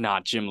 It's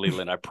not Jim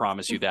Leland. I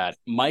promise you that.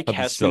 Mike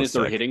Hessman is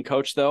their hitting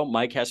coach, though.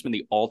 Mike Hessman,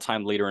 the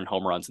all-time leader in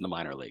home runs in the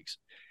minor leagues.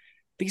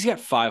 I think he's got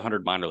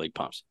 500 minor league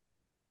pumps.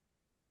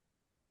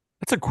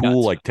 That's a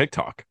cool like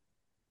TikTok.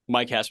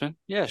 Mike Hessman?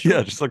 Yeah, sure.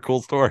 Yeah, just a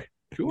cool story.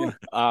 Sure.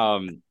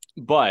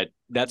 But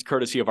that's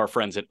courtesy of our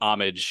friends at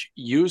Homage.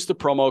 Use the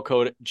promo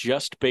code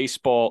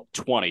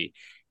JustBaseball20.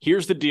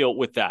 Here's the deal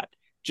with that.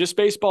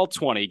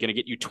 JustBaseball20 going to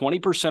get you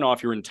 20%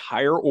 off your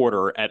entire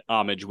order at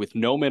Homage with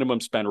no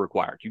minimum spend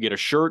required. You get a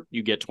shirt,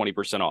 you get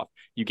 20% off.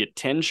 You get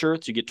 10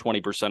 shirts, you get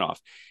 20%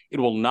 off. It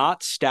will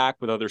not stack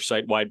with other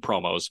site-wide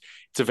promos.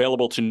 It's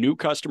available to new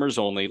customers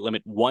only.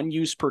 Limit one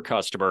use per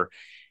customer.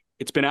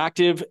 It's been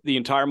active the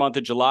entire month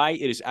of July.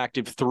 It is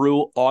active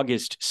through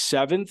August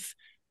 7th.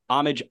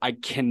 Homage, I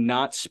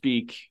cannot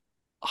speak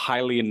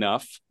highly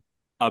enough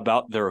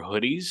about their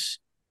hoodies.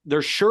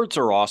 Their shirts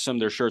are awesome.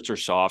 Their shirts are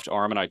soft.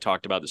 Arm and I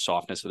talked about the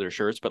softness of their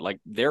shirts, but like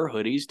their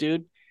hoodies,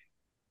 dude,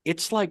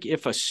 it's like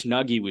if a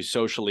Snuggie was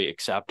socially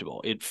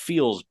acceptable. It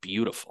feels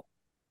beautiful.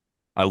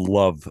 I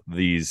love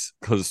these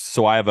because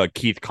I have a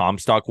Keith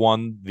Comstock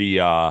one.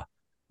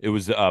 It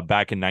was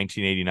back in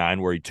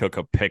 1989 where he took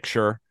a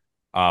picture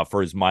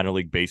for his minor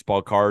league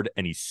baseball card,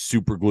 and he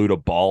super glued a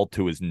ball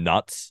to his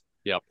nuts.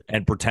 Yep.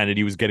 And pretended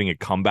he was getting a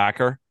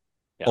comebacker.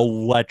 Yep.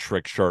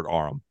 Electric shirt,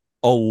 Aram.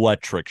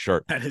 Electric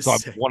shirt. So I'm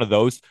one of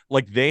those.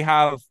 Like they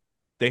have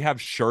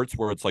shirts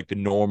where it's like the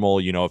normal,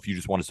 if you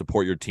just want to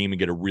support your team and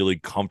get a really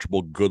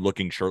comfortable,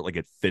 good-looking shirt, like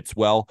it fits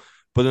well.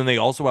 But then they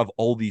also have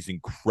all these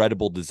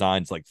incredible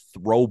designs, like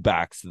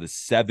throwbacks to the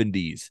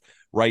 70s,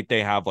 right?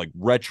 They have like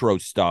retro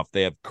stuff.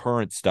 They have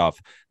current stuff.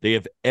 They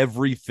have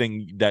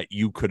everything that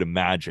you could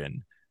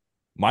imagine.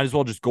 Might as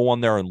well just go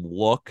on there and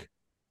look.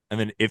 And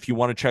then if you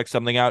want to check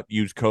something out,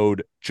 use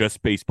code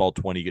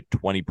JustBaseball20, get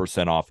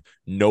 20% off.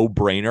 No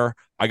brainer.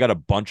 I got a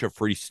bunch of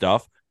free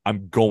stuff.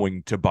 I'm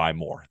going to buy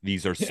more.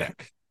 These are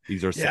sick.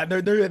 These are sick. Yeah,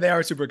 they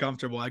are super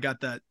comfortable. I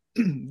got that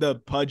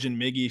the Pudge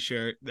and Miggy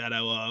shirt that I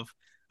love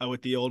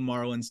with the old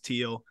Marlins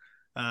teal.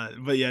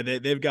 But yeah,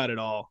 they've got it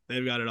all.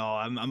 They've got it all.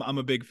 I'm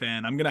a big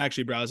fan. I'm gonna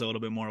actually browse a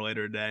little bit more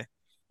later today.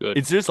 Good.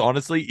 It's just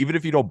honestly, even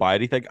if you don't buy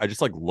anything, I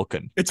just like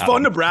looking. It's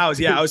fun to browse.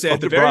 Yeah, I would say at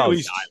the very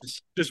least,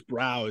 just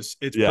browse.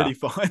 It's pretty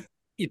fun.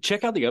 You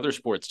check out the other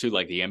sports too,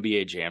 like the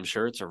NBA Jam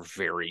shirts are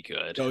very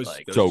good. Those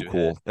so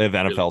cool. They have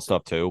NFL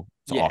stuff too.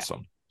 It's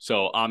awesome.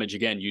 So Homage,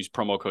 again, use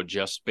promo code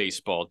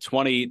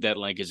JustBaseball20. That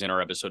link is in our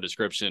episode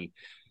description.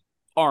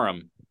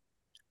 Aram,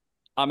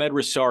 Ahmed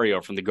Rosario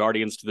from the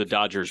Guardians to the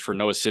Dodgers for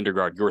Noah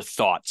Syndergaard. Your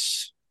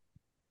thoughts?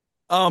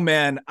 Oh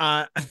man,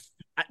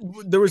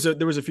 there was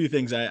a few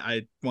things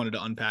I wanted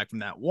to unpack from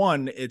that.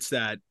 One, it's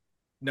that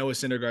Noah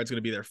Syndergaard's going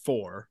to be there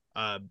for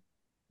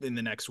in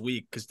the next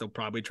week because they'll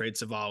probably trade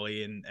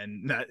Savali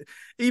and that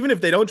even if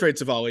they don't trade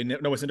Savali,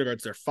 Noah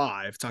Syndergaard's their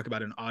 5. Talk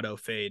about an auto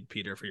fade,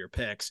 Peter, for your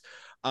picks.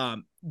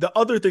 The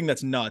other thing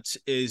that's nuts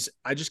is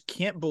I just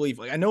can't believe,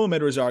 like, I know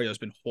Ahmed Rosario has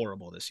been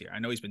horrible this year. I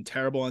know he's been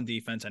terrible on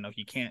defense. I know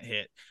he can't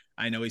hit.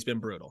 I know he's been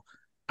brutal.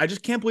 I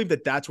just can't believe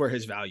that that's where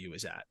his value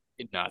is at.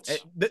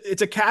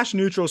 It's a cash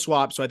neutral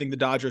swap. So I think the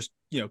Dodgers,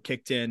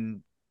 kicked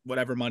in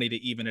whatever money to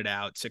even it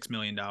out, $6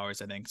 million, I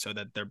think, so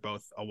that they're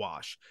both a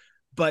wash.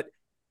 But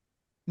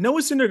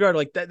Noah Syndergaard,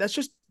 like that's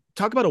just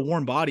talk about a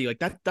warm body. Like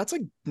that's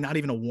like not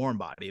even a warm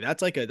body.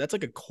 That's like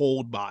a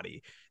cold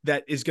body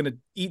that is going to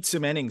eat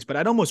some innings, but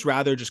I'd almost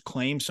rather just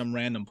claim some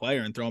random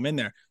player and throw him in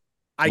there.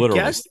 I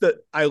guess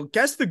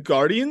the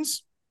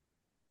Guardians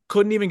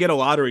couldn't even get a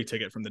lottery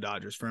ticket from the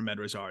Dodgers for Ahmed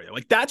Rosario.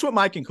 Like that's what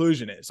my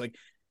conclusion is. Like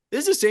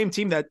this is the same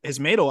team that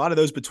has made a lot of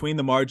those between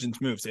the margins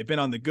moves. They've been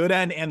on the good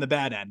end and the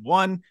bad end.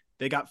 One,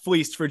 they got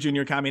fleeced for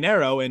Junior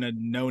Caminero in a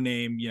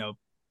no-name,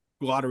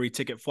 lottery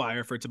ticket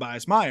flyer for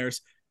Tobias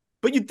Myers.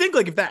 But you'd think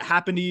like if that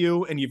happened to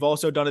you and you've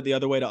also done it the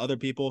other way to other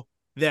people,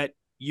 that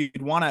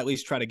you'd want to at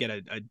least try to get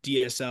a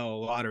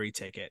DSL lottery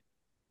ticket.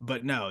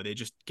 But no, they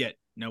just get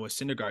Noah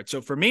Syndergaard. So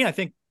for me, I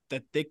think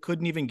that they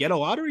couldn't even get a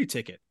lottery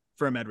ticket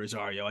for Amed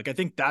Rosario. Like, I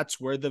think that's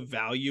where the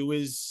value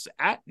is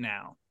at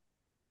now.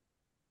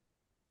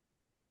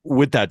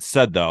 With that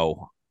said,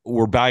 though,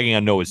 we're bagging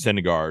on Noah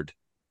Syndergaard.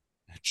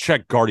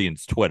 Check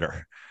Guardians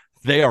Twitter.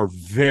 They are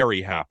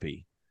very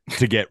happy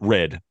to get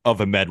rid of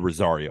Amed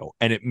Rosario.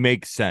 And it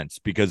makes sense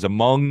because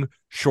among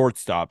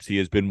shortstops, he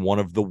has been one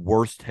of the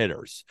worst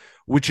hitters,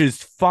 which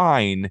is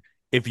fine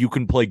if you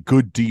can play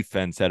good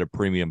defense at a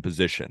premium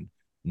position.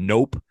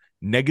 Nope.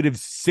 Negative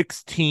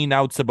 16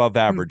 outs above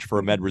average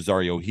for Amed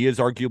Rosario. He has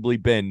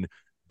arguably been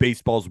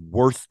baseball's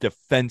worst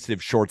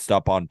defensive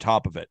shortstop on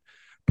top of it.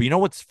 But you know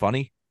what's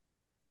funny?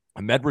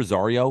 Amed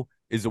Rosario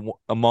is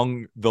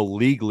among the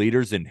league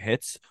leaders in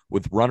hits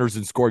with runners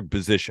in scoring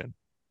position.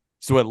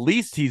 So at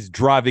least he's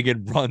driving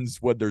in runs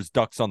when there's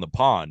ducks on the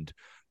pond.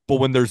 But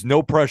when there's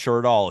no pressure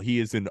at all, he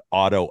is an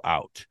auto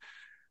out.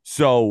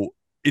 So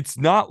it's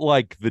not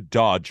like the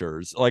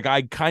Dodgers. Like,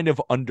 I kind of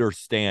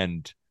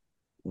understand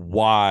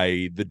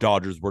why the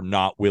Dodgers were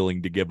not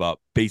willing to give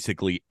up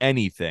basically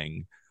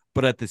anything.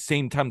 But at the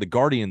same time, the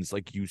Guardians,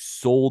 like, you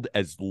sold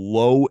as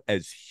low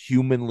as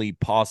humanly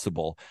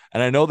possible.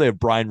 And I know they have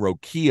Brian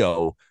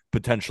Roquillo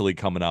potentially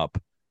coming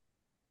up,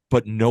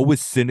 but Noah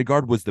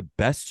Syndergaard was the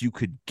best you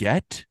could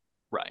get.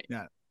 Right.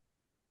 Yeah.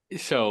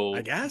 So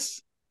I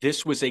guess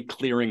this was a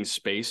clearing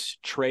space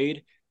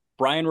trade.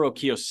 Brian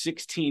Roquillo,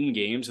 16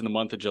 games in the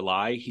month of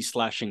July. He's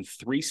slashing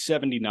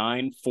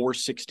 379,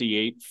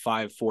 468,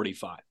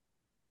 545.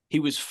 He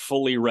was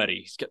fully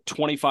ready. He's got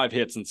 25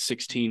 hits in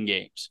 16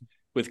 games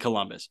with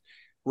Columbus.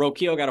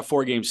 Roquillo got a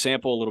 4-game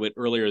sample a little bit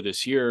earlier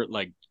this year.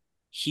 Like,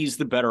 he's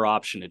the better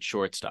option at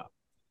shortstop.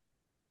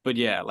 But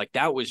yeah, like,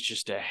 that was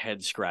just a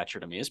head scratcher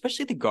to me,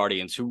 especially the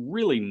Guardians, who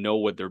really know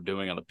what they're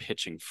doing on the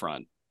pitching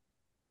front.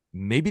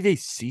 Maybe they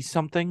see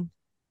something.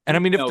 And I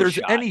mean, if there's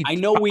any, I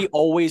know we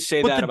always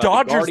say but that the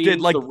about Dodgers the did,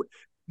 like,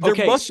 there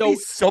Okay, must be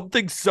so-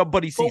 something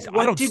somebody sees.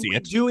 I don't see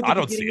it. I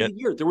don't see it. The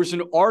year? There was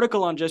an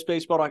article on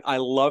JustBaseball. I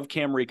love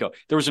Cam Rico.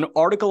 There was an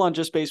article on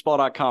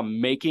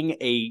JustBaseball.com making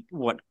a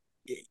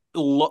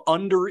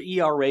under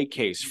ERA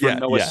case for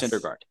Noah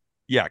Syndergaard.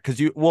 Yeah, because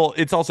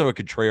it's also a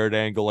contrarian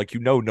angle. Like,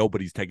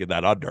 nobody's taking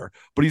that under,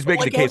 but he's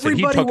making the case that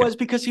he took was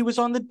because he was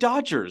on the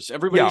Dodgers.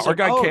 Everybody was our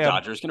guy Cam,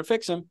 Dodgers going to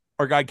fix him.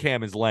 Our guy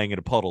Cam is laying in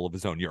a puddle of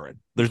his own urine.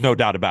 There's no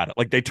doubt about it.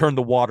 Like, they turned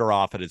the water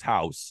off at his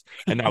house,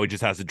 and now he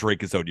just has to drink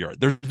his own urine.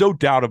 There's no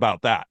doubt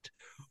about that.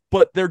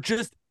 But there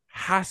just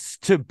has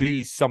to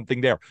be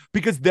something there,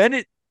 because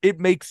then it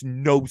makes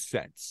no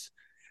sense.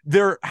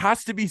 There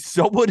has to be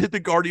someone in the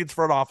Guardians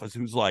front office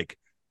who's like,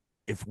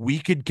 if we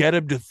could get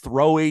him to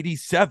throw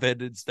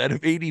 87 instead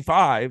of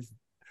 85,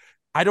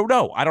 I don't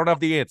know. I don't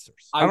have the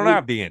answers. I don't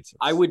have the answers.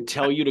 I would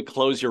tell you to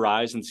close your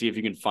eyes and see if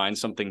you can find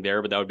something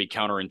there, but that would be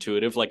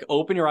counterintuitive. Like,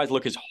 open your eyes,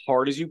 look as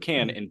hard as you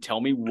can, and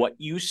tell me what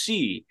you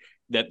see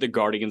that the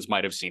Guardians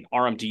might have seen.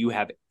 Aram, do you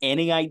have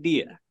any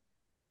idea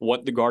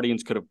what the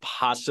Guardians could have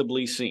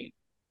possibly seen?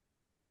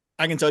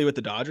 I can tell you what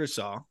the Dodgers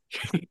saw.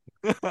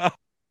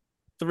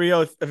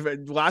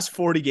 3-0 last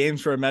 40 games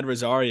for Amed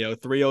Rosario,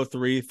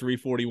 303,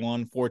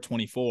 341,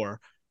 424.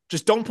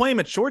 Just don't play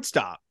him at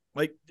shortstop.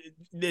 Like,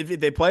 if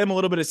they play him a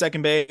little bit at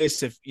second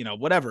base, if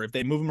whatever, if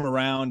they move him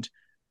around,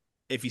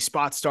 if he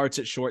spot starts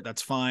at short,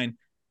 that's fine.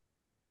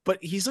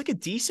 But he's like a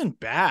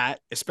decent bat,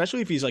 especially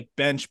if he's like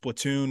bench,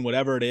 platoon,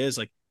 whatever it is.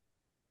 Like,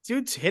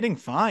 dude's hitting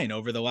fine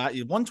over the last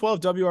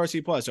 112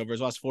 WRC plus over his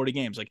last 40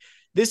 games. Like,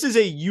 this is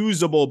a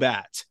usable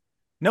bat.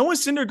 Noah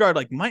Syndergaard,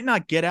 like, might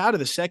not get out of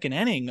the second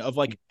inning of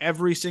like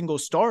every single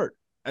start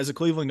as a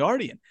Cleveland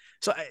Guardian.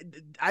 So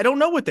I don't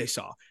know what they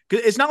saw.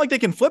 It's not like they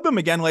can flip him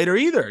again later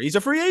either. He's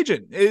a free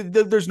agent.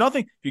 There's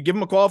nothing. If you give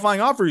him a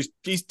qualifying offer,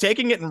 he's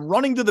taking it and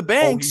running to the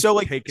bank. So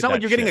like, it's not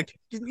like you're getting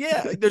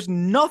there's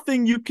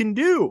nothing you can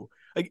do.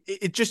 Like,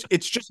 it's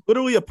just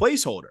literally a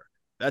placeholder.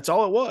 That's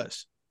all it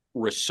was.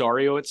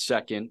 Rosario at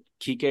second,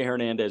 Kike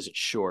Hernandez at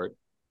short,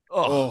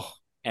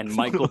 and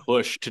Michael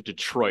Busch to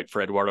Detroit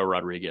for Eduardo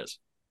Rodriguez.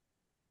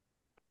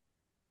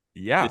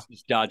 Yeah. This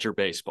is Dodger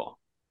baseball.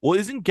 Well,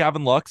 isn't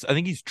Gavin Lux? I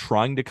think he's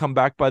trying to come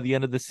back by the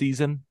end of the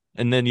season.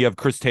 And then you have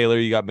Chris Taylor.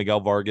 You got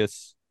Miguel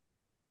Vargas.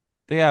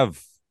 They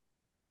have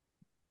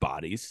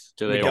bodies.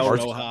 Do they Miguel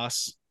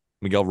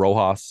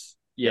Rojas.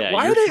 Yeah.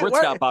 Why are they?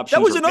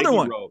 That was another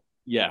one.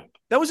 Yeah.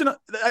 That was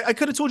I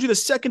could have told you the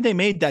second they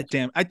made that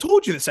I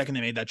told you the second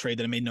they made that trade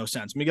that it made no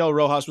sense. Miguel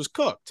Rojas was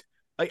cooked.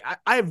 Like,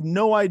 I have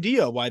no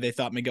idea why they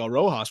thought Miguel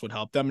Rojas would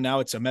help them. Now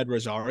it's Amed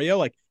Rosario.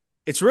 Like,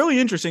 it's really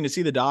interesting to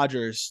see the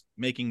Dodgers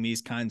making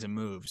these kinds of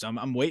moves.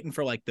 I'm waiting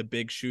for like the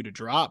big shoe to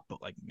drop,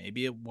 but like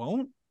maybe it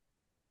won't.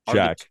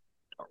 Jack,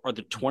 are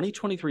the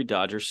 2023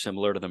 Dodgers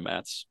similar to the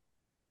Mets?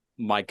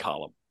 My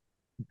column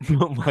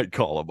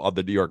on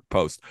the New York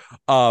Post.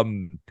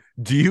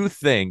 Do you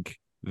think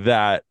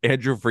that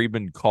Andrew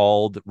Friedman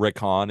called Rick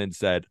Hahn and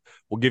said,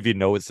 "We'll give you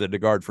Noah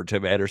Syndergaard for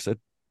Tim Anderson"?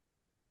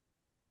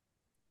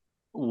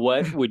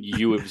 What would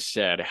you have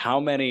said?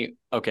 How many?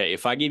 Okay,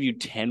 if I gave you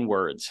 10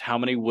 words, how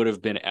many would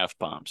have been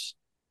F-bombs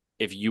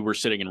if you were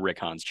sitting in Rick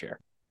Hahn's chair?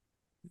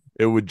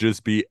 It would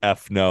just be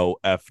F no,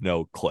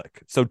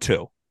 click. So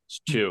 2.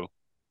 It's 2.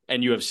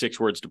 And you have 6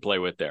 words to play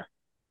with there.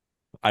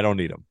 I don't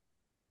need them.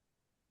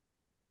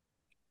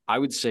 I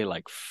would say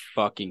like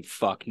fucking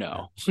fuck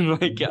no.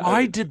 Like,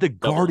 why did the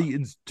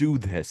Guardians do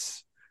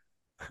this?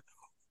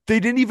 They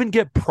didn't even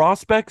get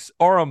prospects.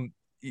 I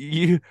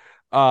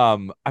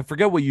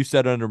forget what you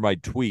said under my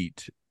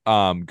tweet.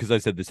 Because I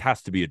said this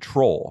has to be a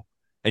troll.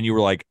 And you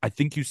were like, I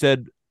think you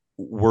said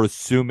we're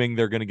assuming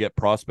they're going to get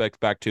prospects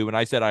back too. And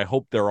I said, I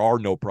hope there are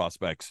no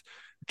prospects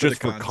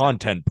just for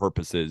content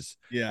purposes.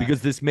 Yeah.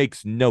 Because this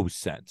makes no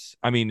sense.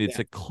 I mean, it's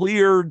a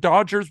clear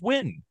Dodgers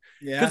win.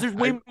 Yeah. Because there's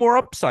way more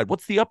upside.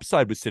 What's the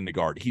upside with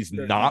Syndergaard? He's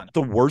not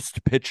the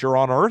worst pitcher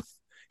on earth.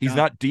 He's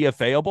not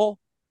DFAable.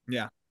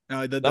 Yeah.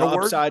 No, the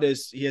upside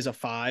is he has a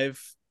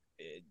 5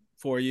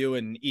 for you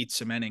and eats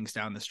some innings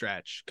down the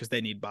stretch because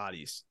they need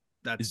bodies.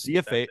 Is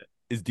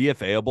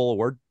DFAable a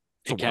word?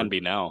 It can be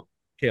now.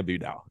 Can be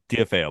now.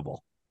 DFAable.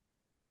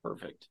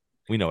 Perfect.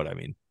 We know what I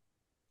mean.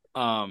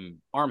 Arm,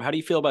 how do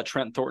you feel about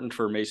Trent Thornton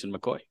for Mason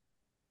McCoy?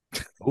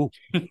 Oh,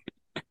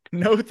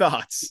 no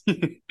thoughts.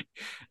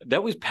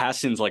 That was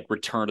Passan's like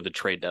return to the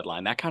trade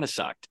deadline. That kind of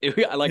sucked.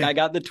 I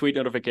got the tweet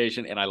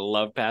notification and I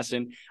love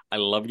Passan. I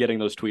love getting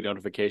those tweet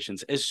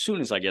notifications. As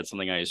soon as I get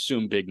something, I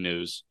assume big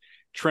news.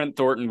 Trent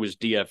Thornton was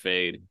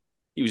DFA'd.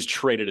 He was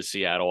traded to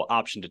Seattle,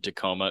 optioned to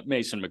Tacoma.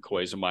 Mason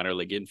McCoy is a minor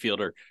league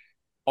infielder.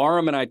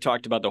 Aram and I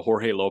talked about the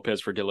Jorge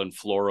Lopez for Dylan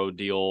Floro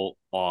deal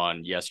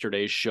on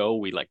yesterday's show.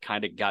 We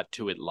kind of got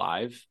to it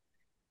live.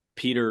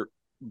 Peter,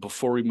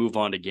 before we move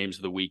on to games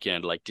of the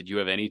weekend, did you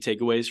have any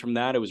takeaways from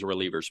that? It was a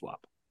reliever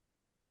swap.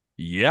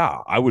 Yeah,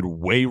 I would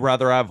way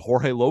rather have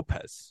Jorge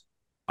Lopez.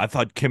 I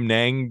thought Kim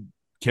Ang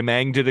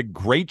did a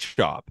great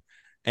job.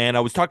 And I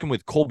was talking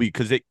with Colby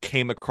because it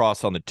came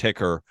across on the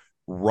ticker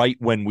right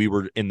when we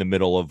were in the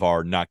middle of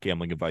our Not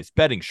Gambling Advice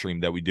betting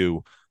stream that we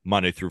do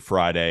Monday through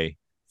Friday,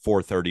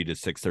 4:30 to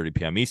 6:30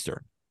 p.m.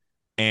 Eastern.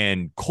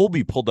 And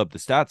Colby pulled up the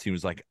stats. He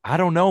was like, I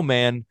don't know,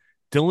 man.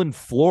 Dylan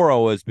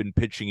Floro has been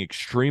pitching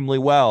extremely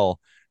well.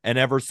 And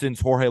ever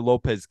since Jorge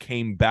Lopez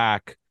came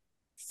back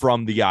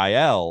from the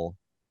IL,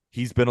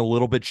 he's been a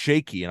little bit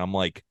shaky. And I'm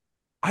like,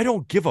 I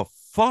don't give a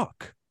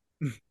fuck.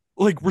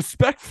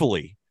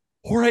 Respectfully,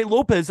 Jorge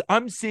Lopez,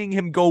 I'm seeing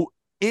him go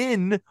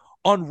in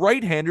on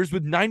right-handers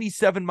with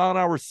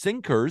 97-mile-an-hour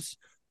sinkers.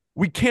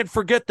 We can't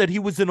forget that he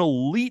was an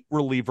elite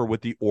reliever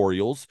with the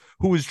Orioles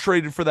who was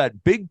traded for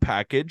that big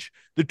package.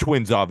 The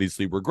Twins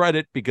obviously regret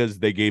it because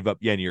they gave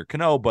up Yennier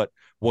Cano, but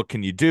what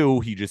can you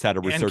do? He just had a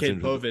resurgence.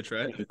 And Cade Povich,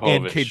 right?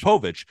 And Cade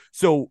Povich.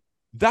 So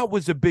that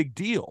was a big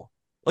deal.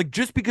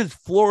 Just because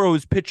Floro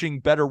is pitching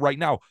better right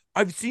now,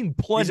 I've seen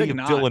plenty of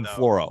Dylan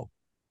Floro.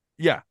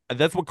 Yeah,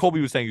 that's what Colby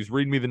was saying. He's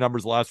reading me the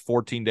numbers the last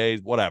 14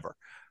 days, whatever.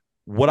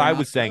 What I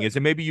was saying is,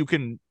 and maybe you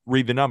can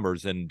read the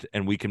numbers and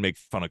we can make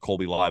fun of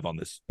Colby live on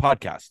this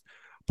podcast.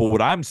 But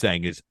what I'm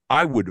saying is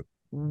I would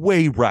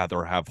way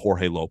rather have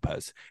Jorge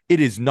Lopez. It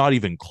is not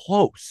even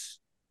close.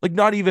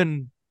 Not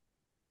even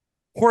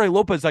Jorge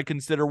Lopez, I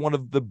consider one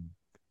of the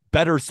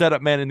better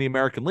setup men in the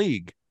American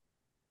League.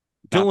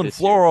 Dylan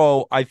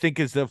Floro, I think,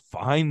 is a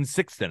fine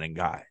 7th inning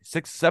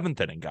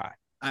guy.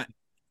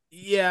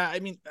 Yeah, I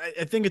mean,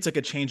 I think it's a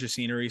change of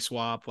scenery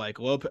swap.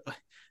 Lopez.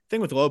 Thing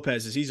with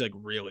Lopez is he's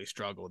really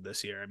struggled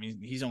this year. I mean,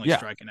 he's only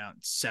striking out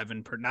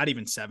not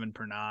even 7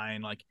 per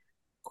 9,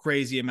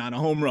 crazy amount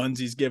of home runs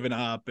he's given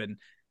up. And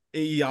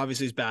he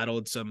obviously has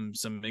battled some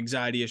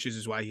anxiety issues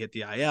is why he hit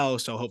the IL.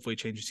 So hopefully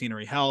change of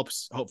scenery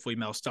helps. Hopefully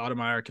Mel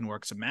Stoudemire can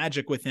work some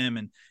magic with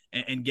him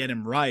and get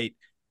him right.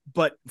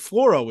 But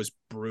Floro was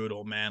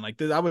brutal, man.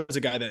 That was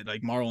a guy that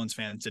Marlins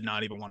fans did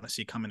not even want to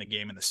see come in the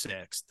game in the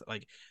 6th.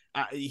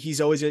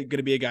 He's always going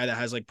to be a guy that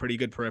has pretty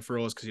good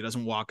peripherals because he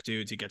doesn't walk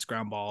dudes. He gets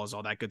ground balls,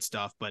 all that good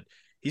stuff. But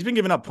he's been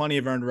giving up plenty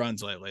of earned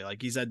runs lately.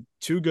 He's had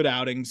 2 good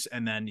outings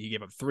and then he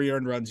gave up 3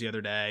 earned runs the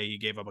other day. He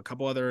gave up a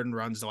couple other earned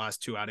runs the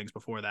last 2 outings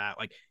before that.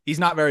 He's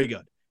not very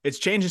good. It's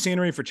change of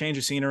scenery for change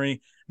of scenery.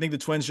 I think the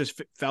Twins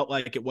just felt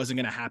like it wasn't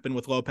going to happen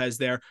with Lopez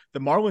there. The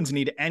Marlins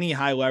need any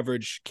high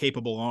leverage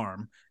capable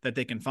arm that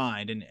they can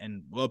find.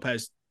 And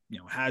Lopez,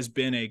 has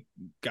been a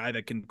guy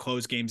that can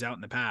close games out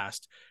in the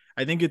past.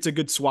 I think it's a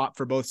good swap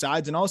for both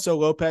sides. And also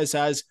Lopez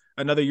has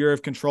another year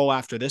of control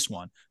after this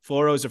one.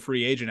 Floro is a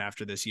free agent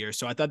after this year.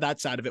 So I thought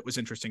that side of it was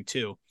interesting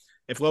too.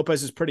 If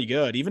Lopez is pretty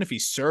good, even if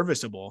he's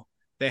serviceable,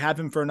 they have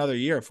him for another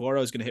year.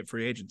 Floro is going to hit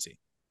free agency.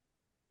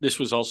 This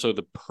was also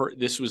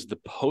the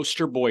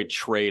poster boy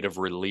trade of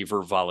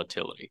reliever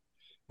volatility,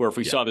 where if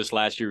we saw this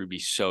last year, we'd be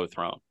so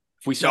thrown.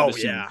 If we saw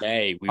this in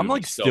May, we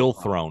would be still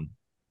thrown.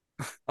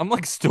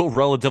 I'm still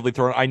relatively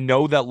thrown. I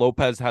know that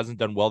Lopez hasn't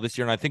done well this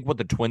year, and I think what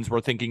the Twins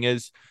were thinking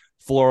is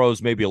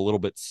Floro's maybe a little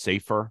bit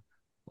safer.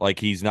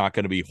 He's not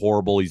going to be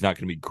horrible. He's not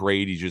going to be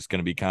great. He's just going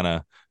to be kind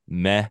of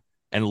meh.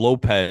 And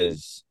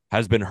Lopez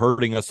has been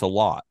hurting us a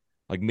lot.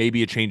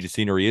 Maybe a change of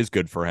scenery is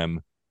good for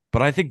him.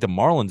 But I think the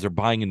Marlins are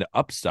buying into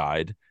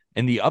upside,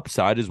 and the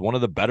upside is one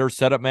of the better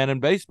setup men in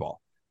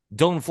baseball.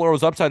 Dylan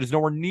Floro's upside is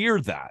nowhere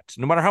near that,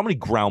 no matter how many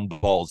ground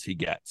balls he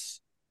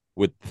gets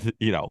with,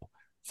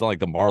 It's not like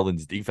the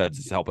Marlins defense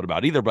is helping him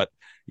out either, but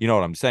you know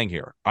what I'm saying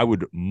here. I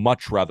would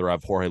much rather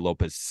have Jorge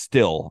Lopez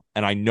still,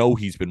 and I know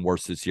he's been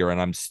worse this year, and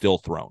I'm still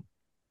thrown.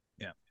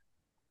 Yeah.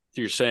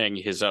 You're saying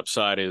his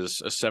upside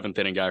is a seventh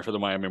inning guy for the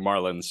Miami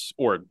Marlins,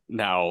 or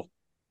now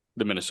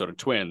the Minnesota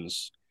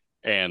Twins,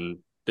 and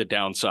the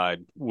downside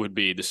would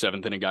be the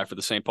seventh inning guy for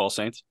the St. Paul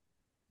Saints?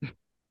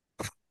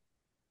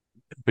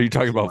 Are you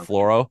talking about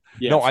Floro?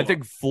 Yeah, no, Floro. I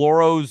think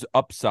Floro's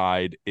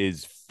upside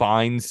is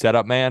fine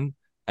setup man,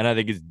 and I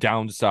think his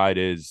downside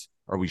is,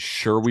 are we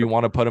sure we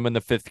want to put him in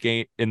the fifth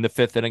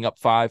inning up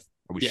 5?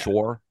 Are we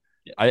sure?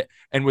 Yeah.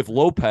 And with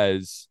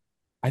Lopez,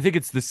 I think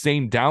it's the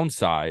same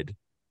downside,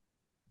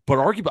 but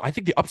arguably I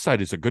think the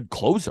upside is a good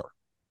closer.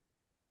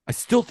 I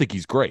still think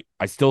he's great.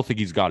 I still think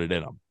he's got it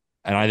in him,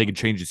 and I think it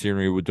changes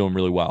scenery would do him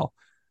really well.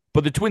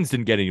 But the Twins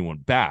didn't get anyone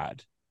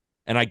bad,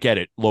 and I get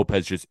it.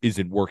 Lopez just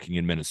isn't working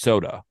in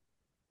Minnesota.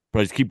 But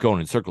I just keep going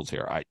in circles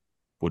here. I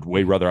would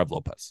way rather have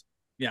Lopez.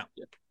 Yeah.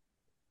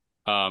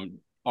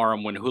 Aram,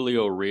 when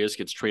Julio Urias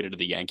gets traded to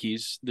the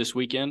Yankees this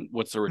weekend,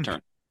 what's the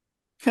return?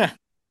 Dude,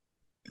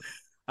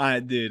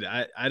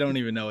 I don't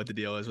even know what the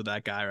deal is with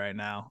that guy right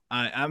now.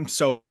 I'm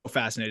so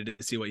fascinated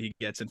to see what he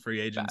gets in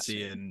free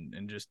agency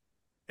and just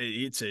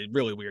it's a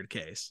really weird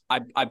case.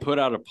 I put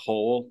out a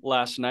poll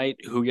last night.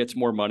 Who gets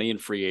more money in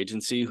free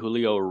agency,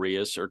 Julio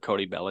Urias or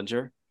Cody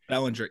Bellinger?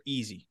 Bellinger,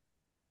 easy.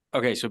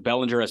 Okay, so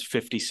Bellinger has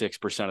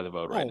 56% of the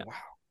vote right now. Wow.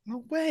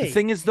 No way. The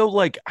thing is, though,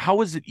 like,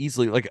 how is it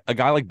easily? Like, a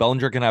guy like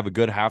Bellinger can have a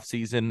good half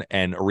season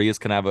and Urias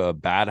can have a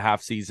bad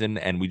half season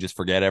and we just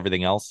forget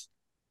everything else?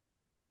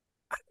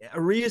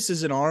 Urias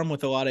is an arm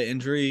with a lot of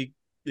injury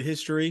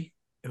history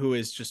who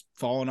is just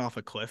fallen off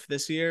a cliff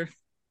this year.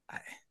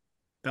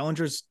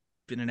 Bellinger's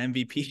been an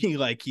MVP.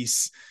 Like,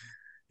 he's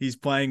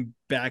playing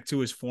back to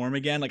his form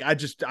again. Like, I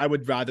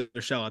would rather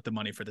shell out the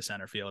money for the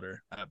center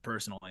fielder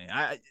personally.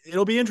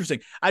 It'll be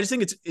interesting. I just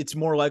think it's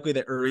more likely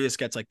that Urias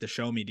gets like the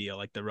show me deal,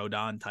 like the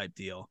Rodon type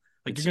deal.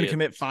 Like, you're going to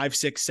commit 5,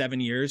 6,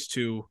 7 years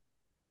to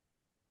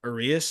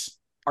Urias.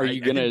 Are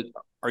you going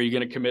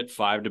to commit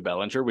 5 to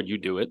Bellinger? Would you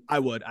do it? I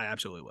would. I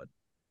absolutely would.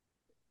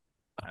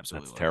 That's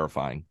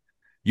terrifying.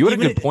 You had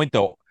a good point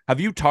though. Have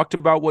you talked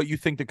about what you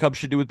think the Cubs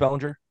should do with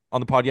Bellinger on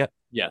the pod yet?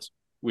 Yes.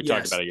 We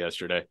talked about it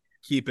yesterday.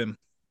 Keep him.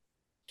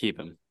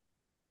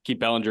 Keep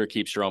Bellinger,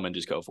 keep Stroman,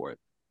 just go for it.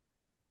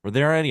 Were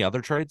there any other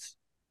trades?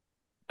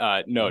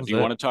 No. Do you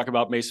want to talk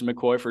about Mason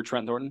McCoy for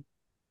Trent Thornton?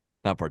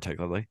 Not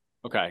particularly.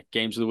 Okay.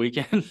 Games of the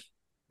weekend?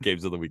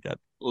 Games of the weekend.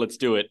 Let's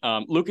do it.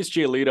 Lucas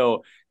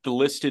Giolito, the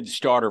listed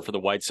starter for the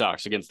White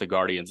Sox against the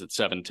Guardians at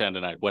 7:10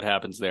 tonight. What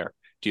happens there?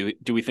 Do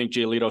we think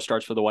Giolito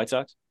starts for the White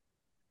Sox?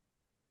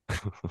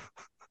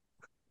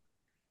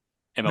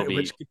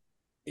 MLB.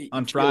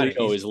 On Friday.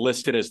 Giolito is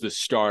listed as the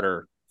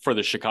starter for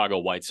the Chicago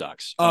White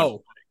Sox.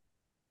 Oh.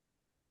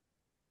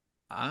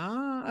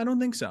 I don't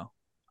think so.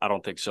 I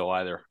don't think so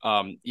either.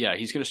 Yeah,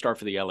 he's going to start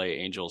for the LA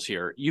Angels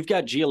here. You've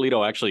got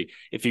Giolito, actually,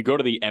 if you go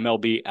to the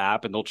MLB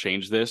app, and they'll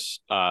change this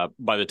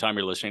by the time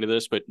you're listening to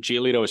this, but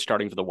Giolito is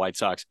starting for the White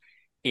Sox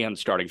and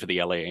starting for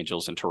the LA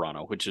Angels in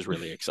Toronto, which is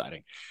really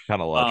exciting.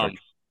 Kind of electric.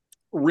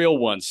 Real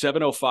one,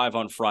 7:05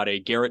 on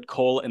Friday. Garrett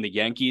Cole and the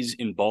Yankees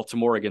in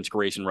Baltimore against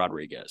Grayson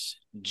Rodriguez.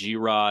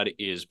 G-Rod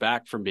is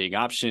back from being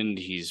optioned.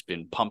 He's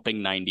been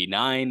pumping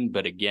 99,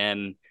 but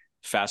again,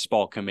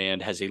 fastball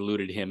command has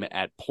eluded him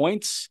at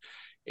points.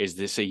 Is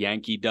this a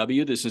Yankee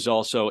W? This is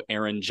also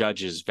Aaron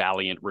Judge's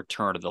valiant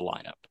return to the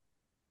lineup.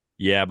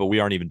 Yeah, but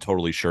we aren't even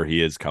totally sure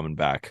he is coming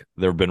back.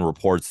 There have been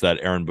reports that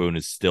Aaron Boone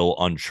is still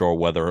unsure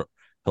whether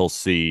he'll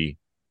see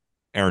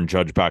Aaron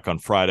Judge back on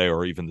Friday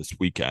or even this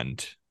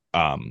weekend.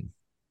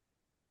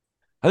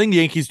 I think the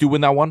Yankees do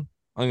win that one.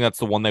 I think that's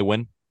the one they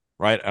win,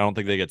 right? I don't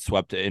think they get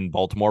swept in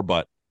Baltimore,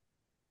 but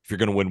if you're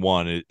going to win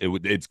one,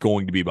 it's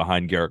going to be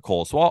behind Garrett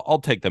Cole. So I'll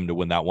take them to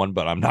win that one,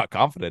 but I'm not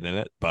confident in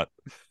it. But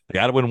they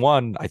got to win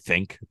one. I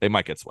think they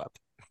might get swept.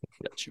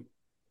 Got you.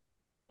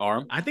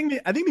 Arm? I think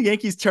the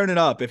Yankees turn it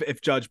up if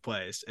Judge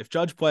plays. If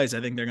Judge plays, I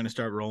think they're going to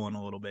start rolling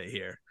a little bit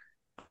here.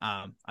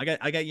 I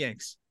got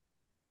Yanks.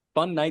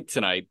 Fun night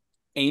tonight.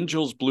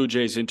 Angels, Blue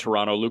Jays in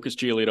Toronto. Lucas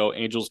Giolito,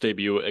 Angels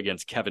debut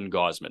against Kevin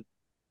Gausman.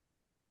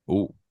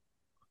 Ooh.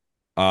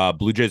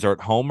 Blue Jays are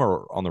at home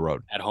or on the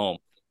road? At home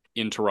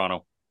in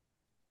Toronto.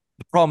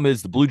 The problem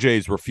is the Blue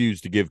Jays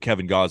refuse to give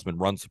Kevin Gausman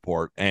run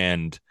support.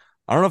 And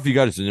I don't know if you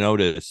guys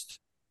noticed,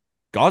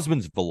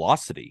 Gausman's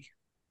velocity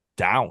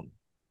down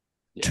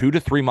 2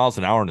 to 3 miles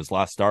an hour in his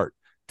last start.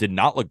 Did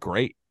not look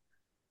great.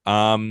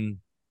 I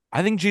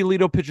think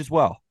Giolito pitches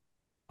well.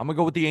 I'm going to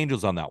go with the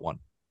Angels on that one.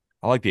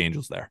 I like the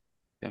Angels there.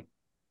 Yeah.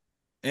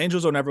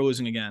 Angels are never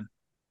losing again.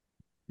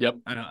 Yep.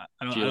 I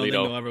don't think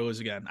they'll ever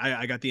lose again.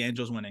 I got the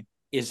Angels winning.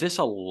 Is this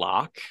a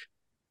lock?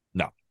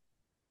 No.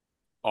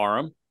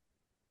 Aram?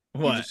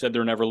 What? You just said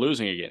they're never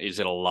losing again. Is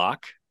it a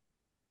lock?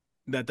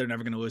 That they're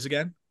never going to lose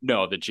again?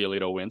 No, that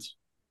Giolito wins.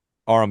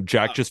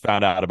 Jack just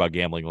found out about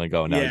gambling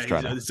lingo, and now he's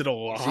trying to. Is it a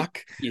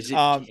lock? Is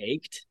it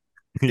caked?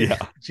 Yeah.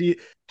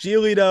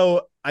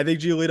 Giolito, I think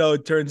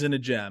Giolito turns into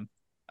Gem.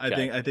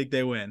 I think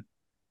they win.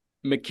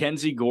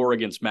 Mackenzie Gore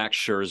against Max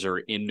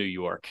Scherzer in New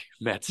York.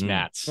 Mets,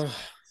 Nats.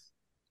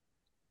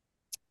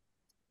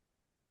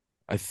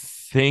 I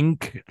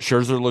think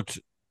Scherzer looked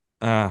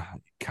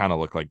kind of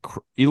looked like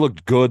he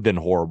looked good then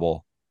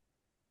horrible.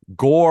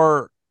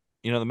 Gore,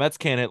 the Mets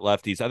can't hit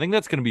lefties. I think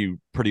that's going to be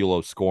pretty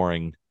low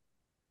scoring.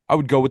 I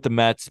would go with the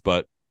Mets,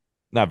 but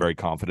not very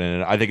confident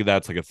in it. I think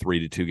that's like a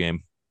 3-2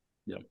 game.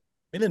 Yeah.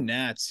 In the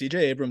Nats, CJ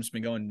Abrams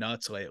been going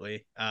nuts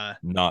lately.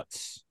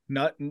 Nuts.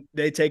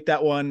 They take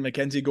that one.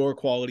 Mackenzie Gore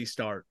quality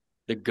start.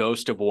 The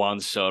ghost of Juan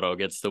Soto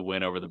gets the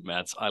win over the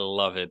Mets. I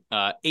love it.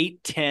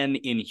 8-10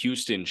 in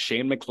Houston.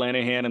 Shane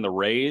McClanahan and the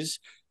Rays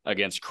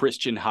against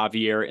Christian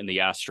Javier and the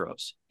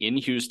Astros. In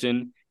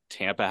Houston,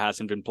 Tampa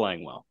hasn't been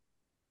playing well.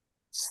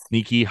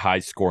 Sneaky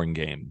high-scoring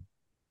game,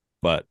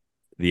 but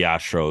the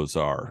Astros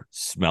are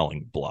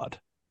smelling blood.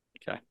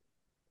 Okay.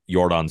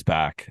 Jordan's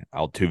back.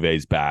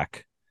 Altuve's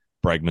back.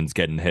 Bregman's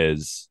getting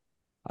his.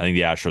 I think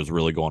the Astros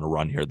really going to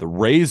run here. The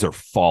Rays are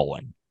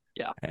falling.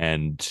 Yeah.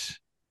 And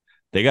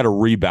they got to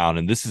rebound,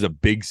 and this is a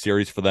big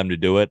series for them to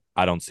do it.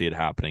 I don't see it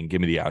happening.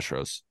 Give me the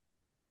Astros.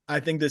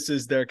 I think this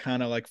is their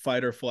kind of like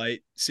fight or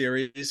flight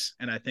series,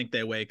 and I think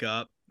they wake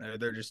up.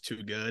 They're just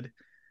too good.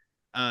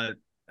 I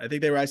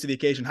think they rise to the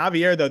occasion.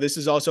 Javier, though, this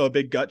is also a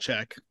big gut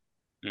check.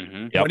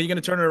 Mm-hmm. Yep. When are you going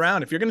to turn it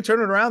around? If you're going to turn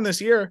it around this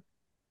year,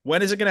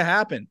 when is it going to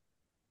happen?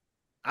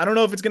 I don't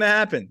know if it's going to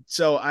happen.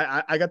 So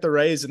I got the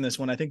Rays in this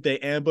one. I think they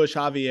ambush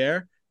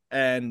Javier,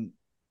 and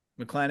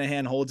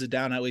McClanahan holds it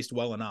down at least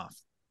well enough.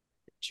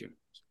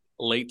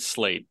 Late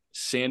slate.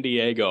 San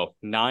Diego,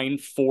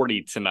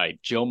 9:40 tonight.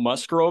 Joe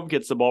Musgrove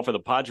gets the ball for the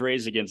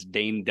Padres against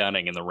Dane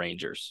Dunning and the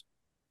Rangers.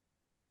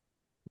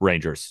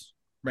 Rangers.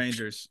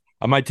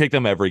 I might take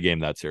them every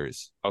game that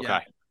series. Okay. Yeah.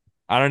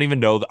 I don't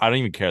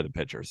even care the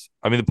pitchers.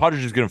 I mean, the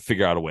Padres is going to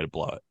figure out a way to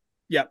blow it.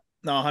 Yep.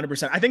 No,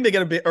 100%. I think they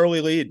get a bit early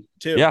lead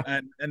too. Yeah.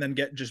 And then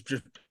get just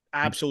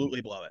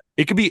absolutely blow it.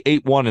 It could be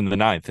 8-1 in the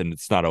ninth, and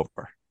it's not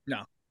over.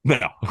 No.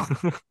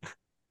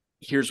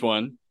 Here's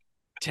one.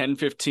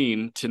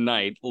 10:15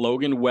 tonight.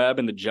 Logan Webb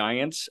and the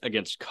Giants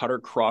against Cutter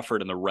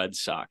Crawford and the Red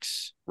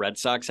Sox. Red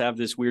Sox have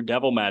this weird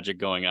devil magic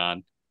going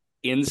on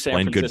in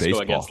San Francisco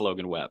against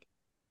Logan Webb.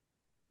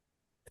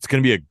 It's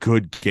going to be a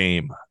good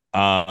game.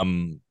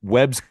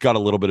 Webb's got a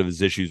little bit of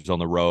his issues on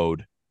the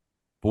road,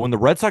 but when the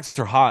Red Sox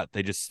are hot,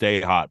 they just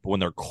stay hot. But when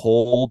they're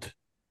cold,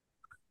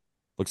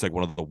 looks like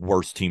one of the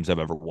worst teams I've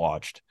ever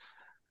watched.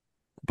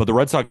 But the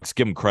Red Sox,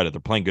 give them credit. They're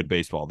playing good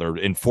baseball. They're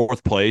in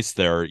fourth place.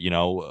 They're,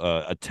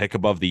 a tick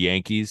above the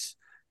Yankees,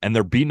 and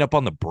they're beating up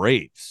on the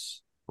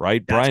Braves,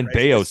 right? That's Brian right.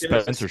 Bayo,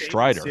 Spencer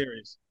Strider.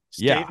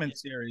 Statement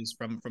series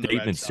from the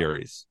Red Sox.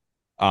 Series.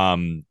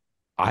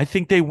 I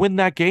think they win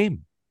that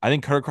game. I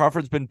think Cutter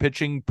Crawford's been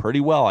pitching pretty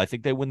well. I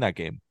think they win that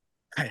game.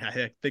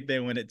 I think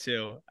they win it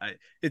too.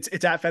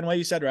 It's at Fenway,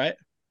 you said, right?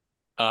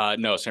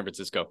 No, San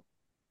Francisco.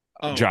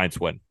 Oh. Giants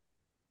win.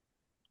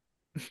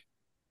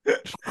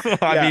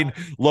 I mean,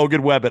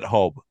 Logan Webb at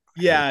home.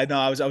 Yeah, no,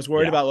 I was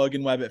worried about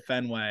Logan Webb at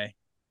Fenway.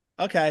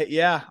 Okay,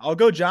 yeah, I'll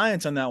go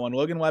Giants on that one.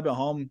 Logan Webb at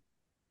home.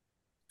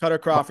 Cutter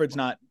Crawford's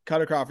not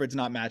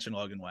matching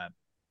Logan Webb.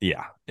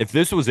 Yeah, if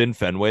this was in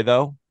Fenway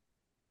though,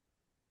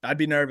 I'd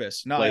be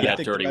nervous. No, I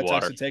think the Red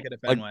Sox would take it at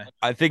Fenway.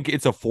 I think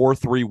it's a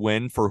 4-3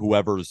 win for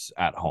whoever's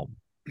at home.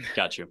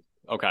 Got you.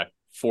 Okay,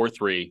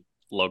 4-3.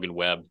 Logan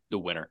Webb, the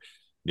winner.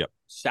 Yep.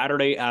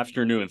 Saturday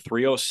afternoon,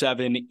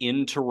 3:07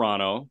 in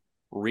Toronto.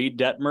 Reed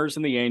Detmers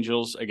and the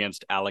Angels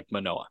against Alek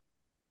Manoah.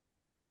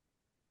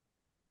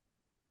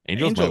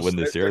 Angels might win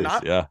this series.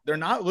 They're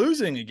not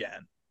losing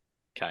again.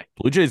 Okay.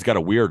 Blue Jays got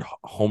a weird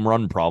home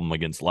run problem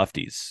against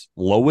lefties.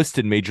 Lowest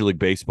in Major League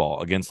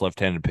Baseball against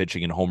left-handed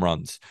pitching and home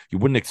runs. You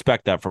wouldn't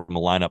expect that from a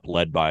lineup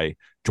led by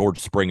George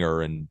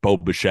Springer and Bo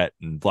Bichette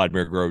and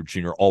Vladimir Guerrero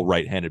Jr., all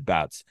right-handed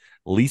bats.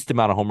 Least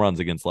amount of home runs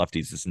against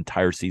lefties this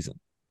entire season.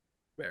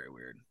 Very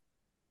weird.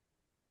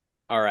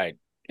 All right.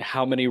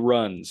 How many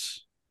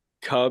runs?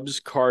 Cubs,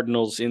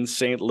 Cardinals in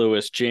St.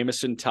 Louis.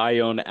 Jameson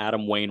Taillon,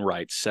 Adam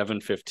Wainwright,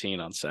 7:15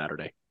 on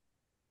Saturday.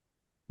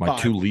 My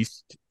 2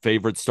 least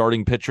favorite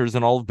starting pitchers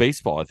in all of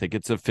baseball. I think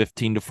it's a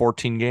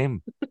 15-14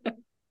 game. I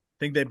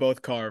think they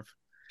both carve.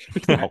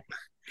 No.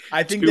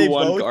 I think they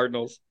both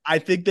Cardinals. I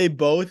think they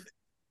both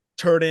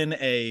turn in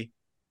a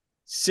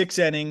 6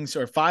 innings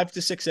or 5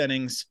 to 6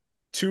 innings,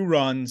 2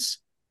 runs,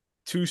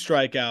 2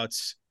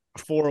 strikeouts,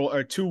 4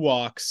 or 2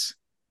 walks,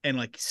 and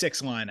like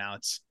 6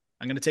 lineouts.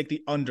 I'm going to take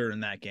the under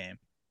in that game.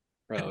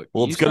 Bro,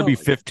 well, it's going to be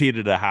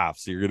 15.5,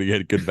 so you're going to get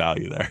a good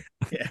value there.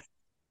 Yeah.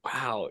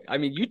 Wow. I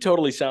mean, you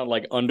totally sound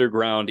like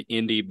underground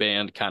indie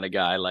band kind of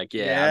guy. Like,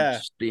 I'm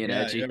just being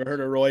edgy. You ever heard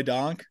of Roy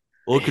Donk?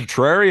 A little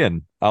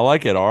contrarian. I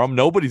like it, Aram.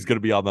 Nobody's going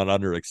to be on that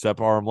under except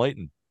Aram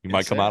Layton. He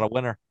might come out a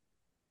winner.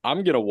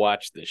 I'm going to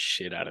watch the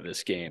shit out of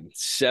this game.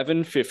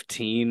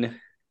 7:15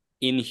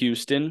 in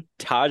Houston.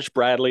 Taj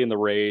Bradley and the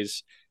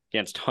Rays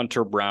against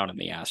Hunter Brown and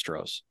the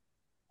Astros.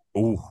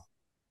 Ooh.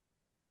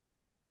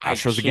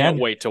 Astros I can't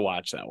wait to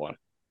watch that one.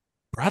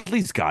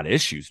 Bradley's got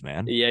issues,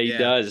 man. Yeah, he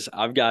does.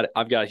 I've got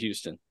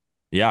Houston.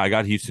 Yeah, I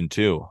got Houston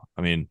too.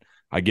 I mean,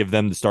 I give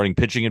them the starting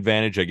pitching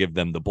advantage. I give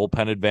them the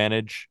bullpen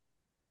advantage.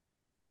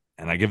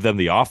 and I give them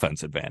the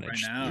offense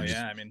advantage. Right now,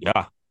 yeah.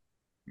 Yeah.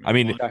 I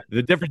mean, Okay.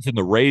 the difference in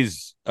the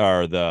Rays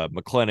or the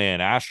McClanahan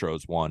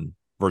Astros one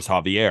versus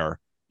Javier,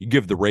 you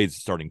give the Rays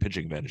the starting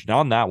pitching advantage. Now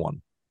on that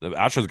one, the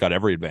Astros got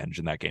every advantage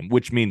in that game,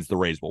 which means the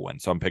Rays will win.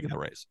 So I'm picking the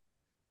Rays.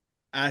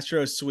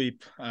 Astros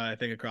sweep, I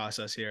think, across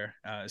us here.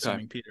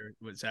 Assuming Peter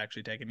was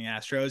actually taking the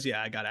Astros.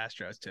 Yeah, I got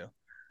Astros too.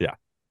 Yeah.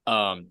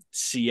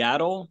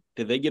 Seattle,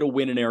 did they get a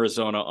win in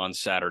Arizona on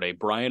Saturday?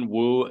 Brian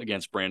Wu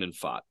against Brandon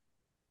Pfaadt.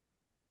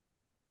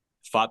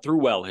 Pfaadt threw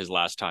well his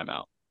last time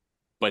out,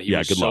 but he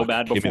was so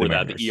bad before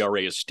that. The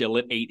ERA is still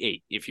at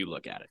 8.8 if you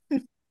look at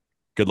it.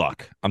 Good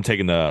luck. I'm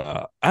taking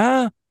the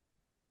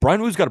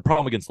Brian Wu's got a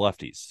problem against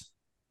lefties.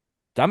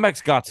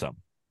 Diamondbacks got some.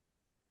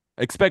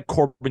 Expect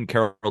Corbin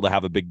Carroll to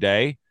have a big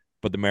day,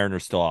 but the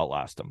Mariners still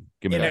outlast him.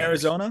 Give me in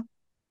Arizona.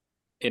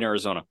 In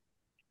Arizona.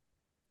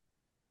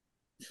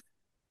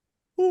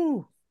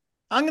 Ooh.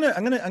 I'm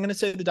gonna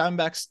say the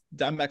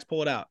Diamondbacks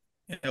pull it out.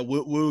 Yeah,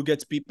 Wu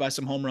gets beat by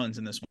some home runs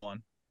in this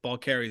one. Ball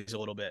carries a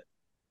little bit.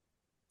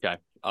 Okay.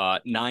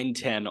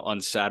 9-10 on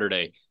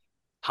Saturday.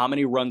 How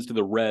many runs do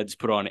the Reds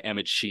put on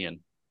Emmett Sheehan?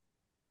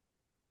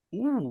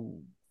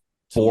 Ooh.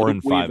 4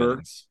 and 5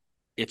 innings.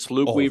 It's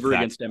Luke Weaver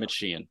against Emmett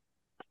Sheehan.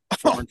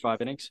 4 and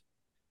 5 innings.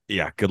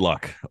 Yeah, good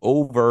luck.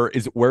 Over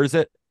where is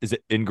it? Is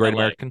it in Great LA.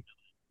 American?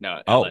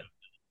 No. LA.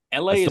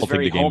 LA is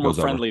very homer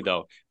friendly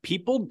though.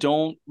 People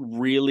don't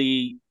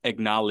really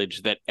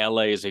acknowledge that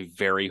LA is a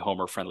very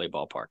homer friendly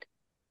ballpark.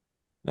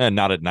 And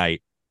not at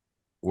night.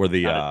 Where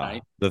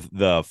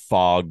the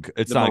fog,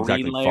 it's not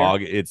exactly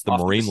fog, it's the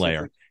marine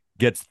layer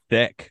gets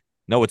thick.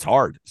 No, it's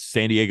hard.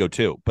 San Diego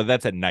too, but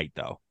that's at night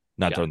though,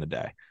 not during the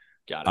day.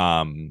 Got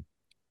it.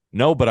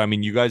 No, but I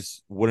mean, you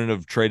guys wouldn't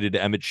have traded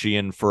Emmett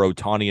Sheehan for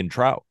Ohtani and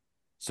Trout,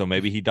 so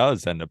maybe he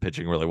does end up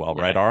pitching really well,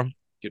 right, Aram?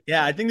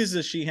 Yeah, I think this is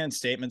a Sheehan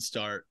statement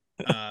start.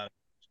 To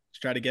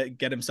try to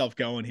get himself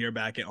going here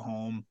back at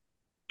home.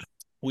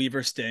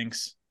 Weaver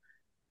stinks.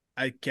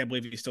 I can't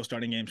believe he's still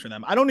starting games for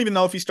them. I don't even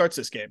know if he starts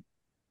this game.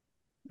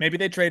 Maybe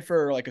they trade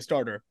for like a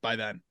starter by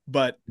then,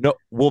 but no.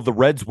 Well, the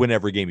Reds win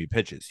every game he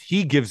pitches.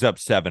 He gives up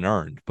 7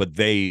 earned, but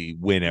they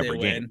win every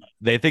game.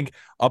 They think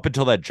up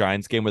until that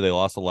Giants game where they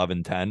lost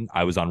 11-10.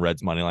 I was on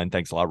Reds money line.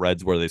 Thanks a lot,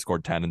 Reds, where they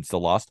scored 10 and still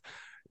lost.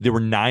 They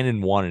were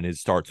 9-1 in his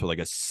starts with like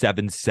a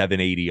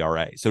 7.78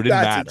 ERA. So it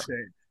didn't matter.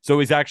 Insane. So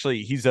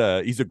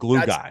he's a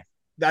glue guy.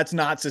 That's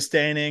not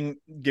sustaining.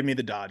 Give me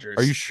the Dodgers.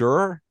 Are you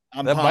sure?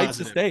 That might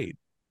sustain.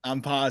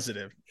 I'm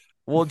positive.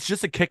 Well, it's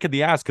just a kick in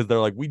the ass because they're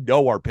like, we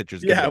know our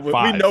pitchers. Yeah, we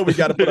know we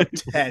got to put up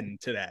 10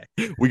 today.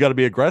 We got to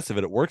be aggressive,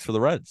 and it works for the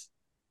Reds.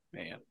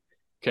 Man.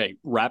 Okay,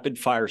 rapid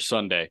fire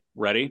Sunday.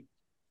 Ready?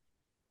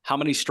 How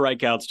many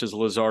strikeouts does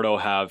Luzardo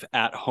have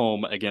at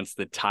home against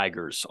the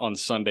Tigers on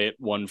Sunday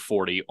at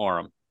 1:40?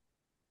 Aram.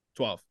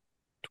 12.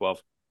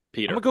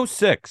 Peter. I'm going to go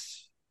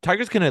 6.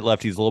 Tigers can hit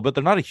lefties a little bit.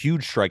 They're not a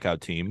huge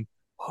strikeout team.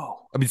 Oh.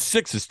 I mean,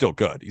 6 is still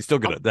good. He's still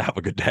going to have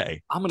a good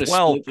day. I'm going to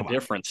split the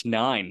difference.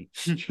 9.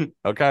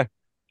 Okay.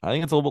 I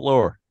think it's a little bit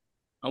lower.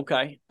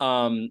 Okay.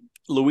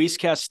 Luis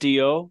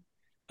Castillo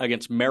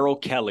against Merrill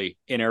Kelly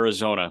in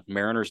Arizona.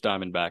 Mariners,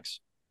 Diamondbacks.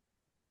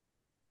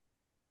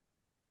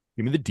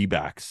 Give me the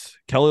D-backs.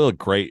 Kelly looked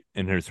great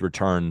in his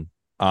return.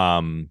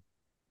 Castillo's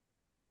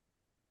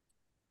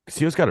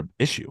got an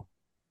issue.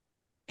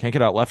 Can't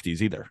get out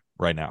lefties either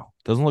right now.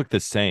 Doesn't look the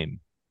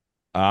same.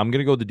 I'm going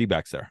to go with the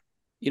D-backs there.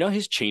 You know,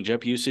 his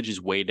changeup usage is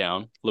way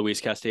down,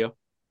 Luis Castillo.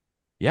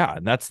 Yeah,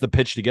 and that's the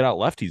pitch to get out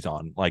lefties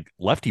on. Like,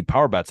 lefty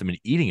power bats have been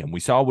eating him. We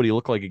saw what he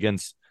looked like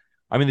against,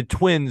 the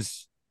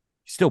Twins.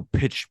 He still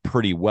pitched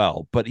pretty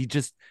well, but he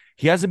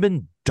hasn't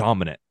been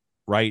dominant,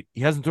 right?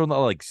 He hasn't thrown that,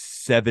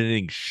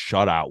 7-inning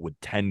shutout with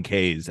 10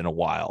 Ks in a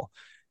while.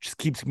 Just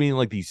keeps being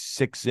like these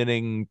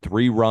 6-inning,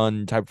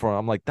 3-run type form.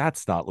 I'm like,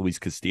 that's not Luis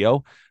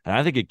Castillo. And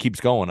I think it keeps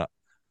going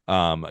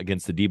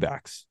against the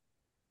D-backs.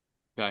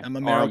 Okay. I'm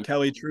a Merrill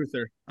Kelly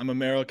truther.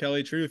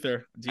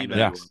 D-backs.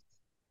 Yeah.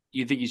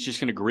 You think he's just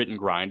going to grit and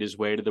grind his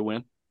way to the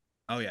win?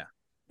 Oh, yeah.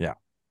 Yeah.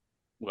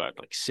 What,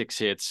 6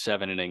 hits,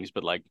 7 innings,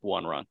 but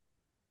 1 run?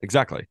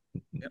 Exactly.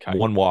 Okay.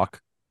 1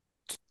 walk,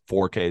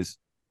 4 Ks.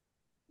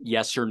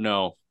 Yes or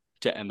no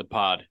to end the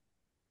pod?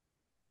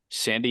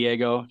 San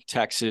Diego,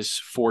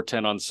 Texas,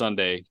 4:10 on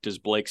Sunday. Does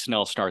Blake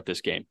Snell start this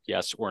game?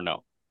 Yes or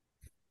no?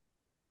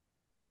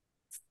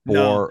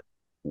 Or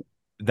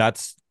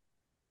that's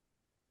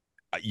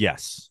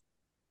yes.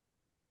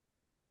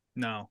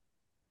 No.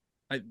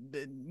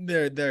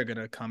 They're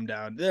gonna come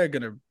down. They're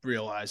gonna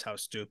realize how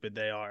stupid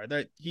they are.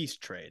 That he's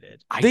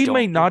traded. They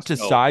may not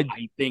decide.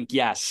 I think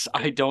yes.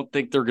 I don't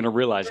think they're gonna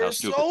realize how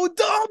stupid. So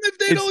dumb if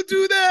they don't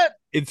do that.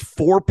 It's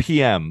 4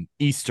 p.m.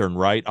 Eastern,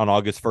 right? On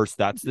August 1st.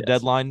 That's the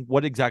deadline.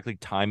 What exactly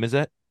time is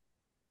it?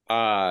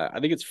 I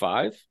think it's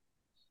 5.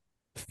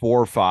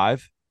 4 or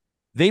 5.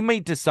 They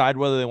may decide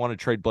whether they want to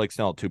trade Blake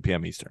Snell at 2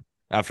 p.m. Eastern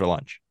after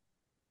lunch.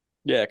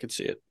 Yeah, I could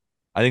see it.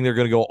 I think they're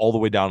going to go all the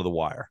way down to the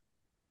wire.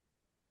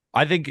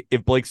 I think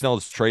if Blake Snell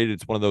is traded,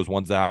 it's one of those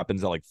ones that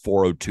happens at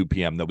 4:02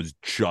 p.m. that was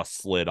just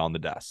slid on the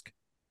desk.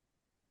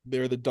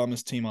 They're the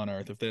dumbest team on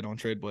earth if they don't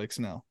trade Blake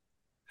Snell.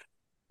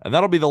 And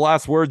that'll be the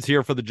last words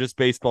here for the Just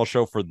Baseball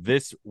show for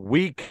this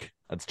week.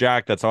 That's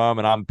Jack, that's Arm,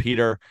 and I'm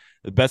Peter.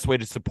 The best way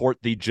to support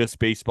the Just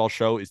Baseball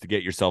show is to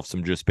get yourself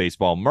some Just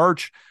Baseball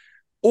merch,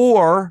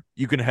 or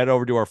you can head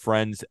over to our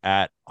friends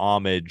at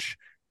Homage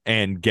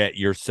and get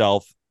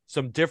yourself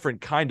some different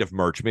kind of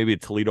merch, maybe a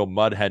Toledo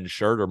Mud Hen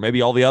shirt, or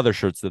maybe all the other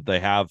shirts that they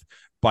have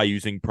by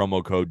using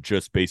promo code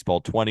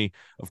JustBaseball20.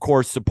 Of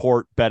course,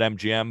 support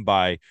BetMGM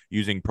by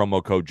using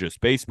promo code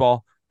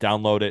JustBaseball.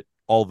 Download it,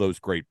 all those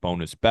great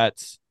bonus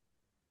bets.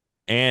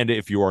 And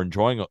if you are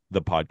enjoying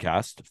the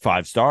podcast,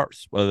 5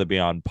 stars, whether that be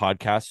on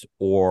podcasts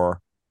or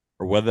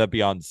whether that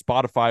be on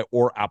Spotify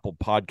or Apple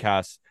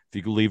Podcasts. If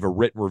you could leave a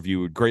written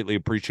review, we'd greatly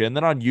appreciate it. And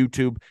then on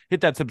YouTube,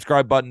 hit that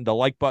subscribe button, the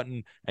like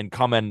button, and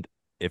comment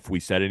if we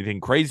said anything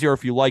crazy or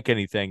if you like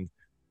anything.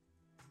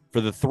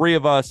 For the 3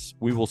 of us,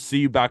 we will see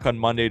you back on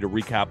Monday to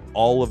recap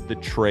all of the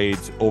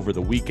trades over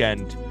the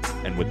weekend.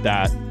 And with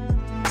that,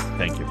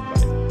 thank you.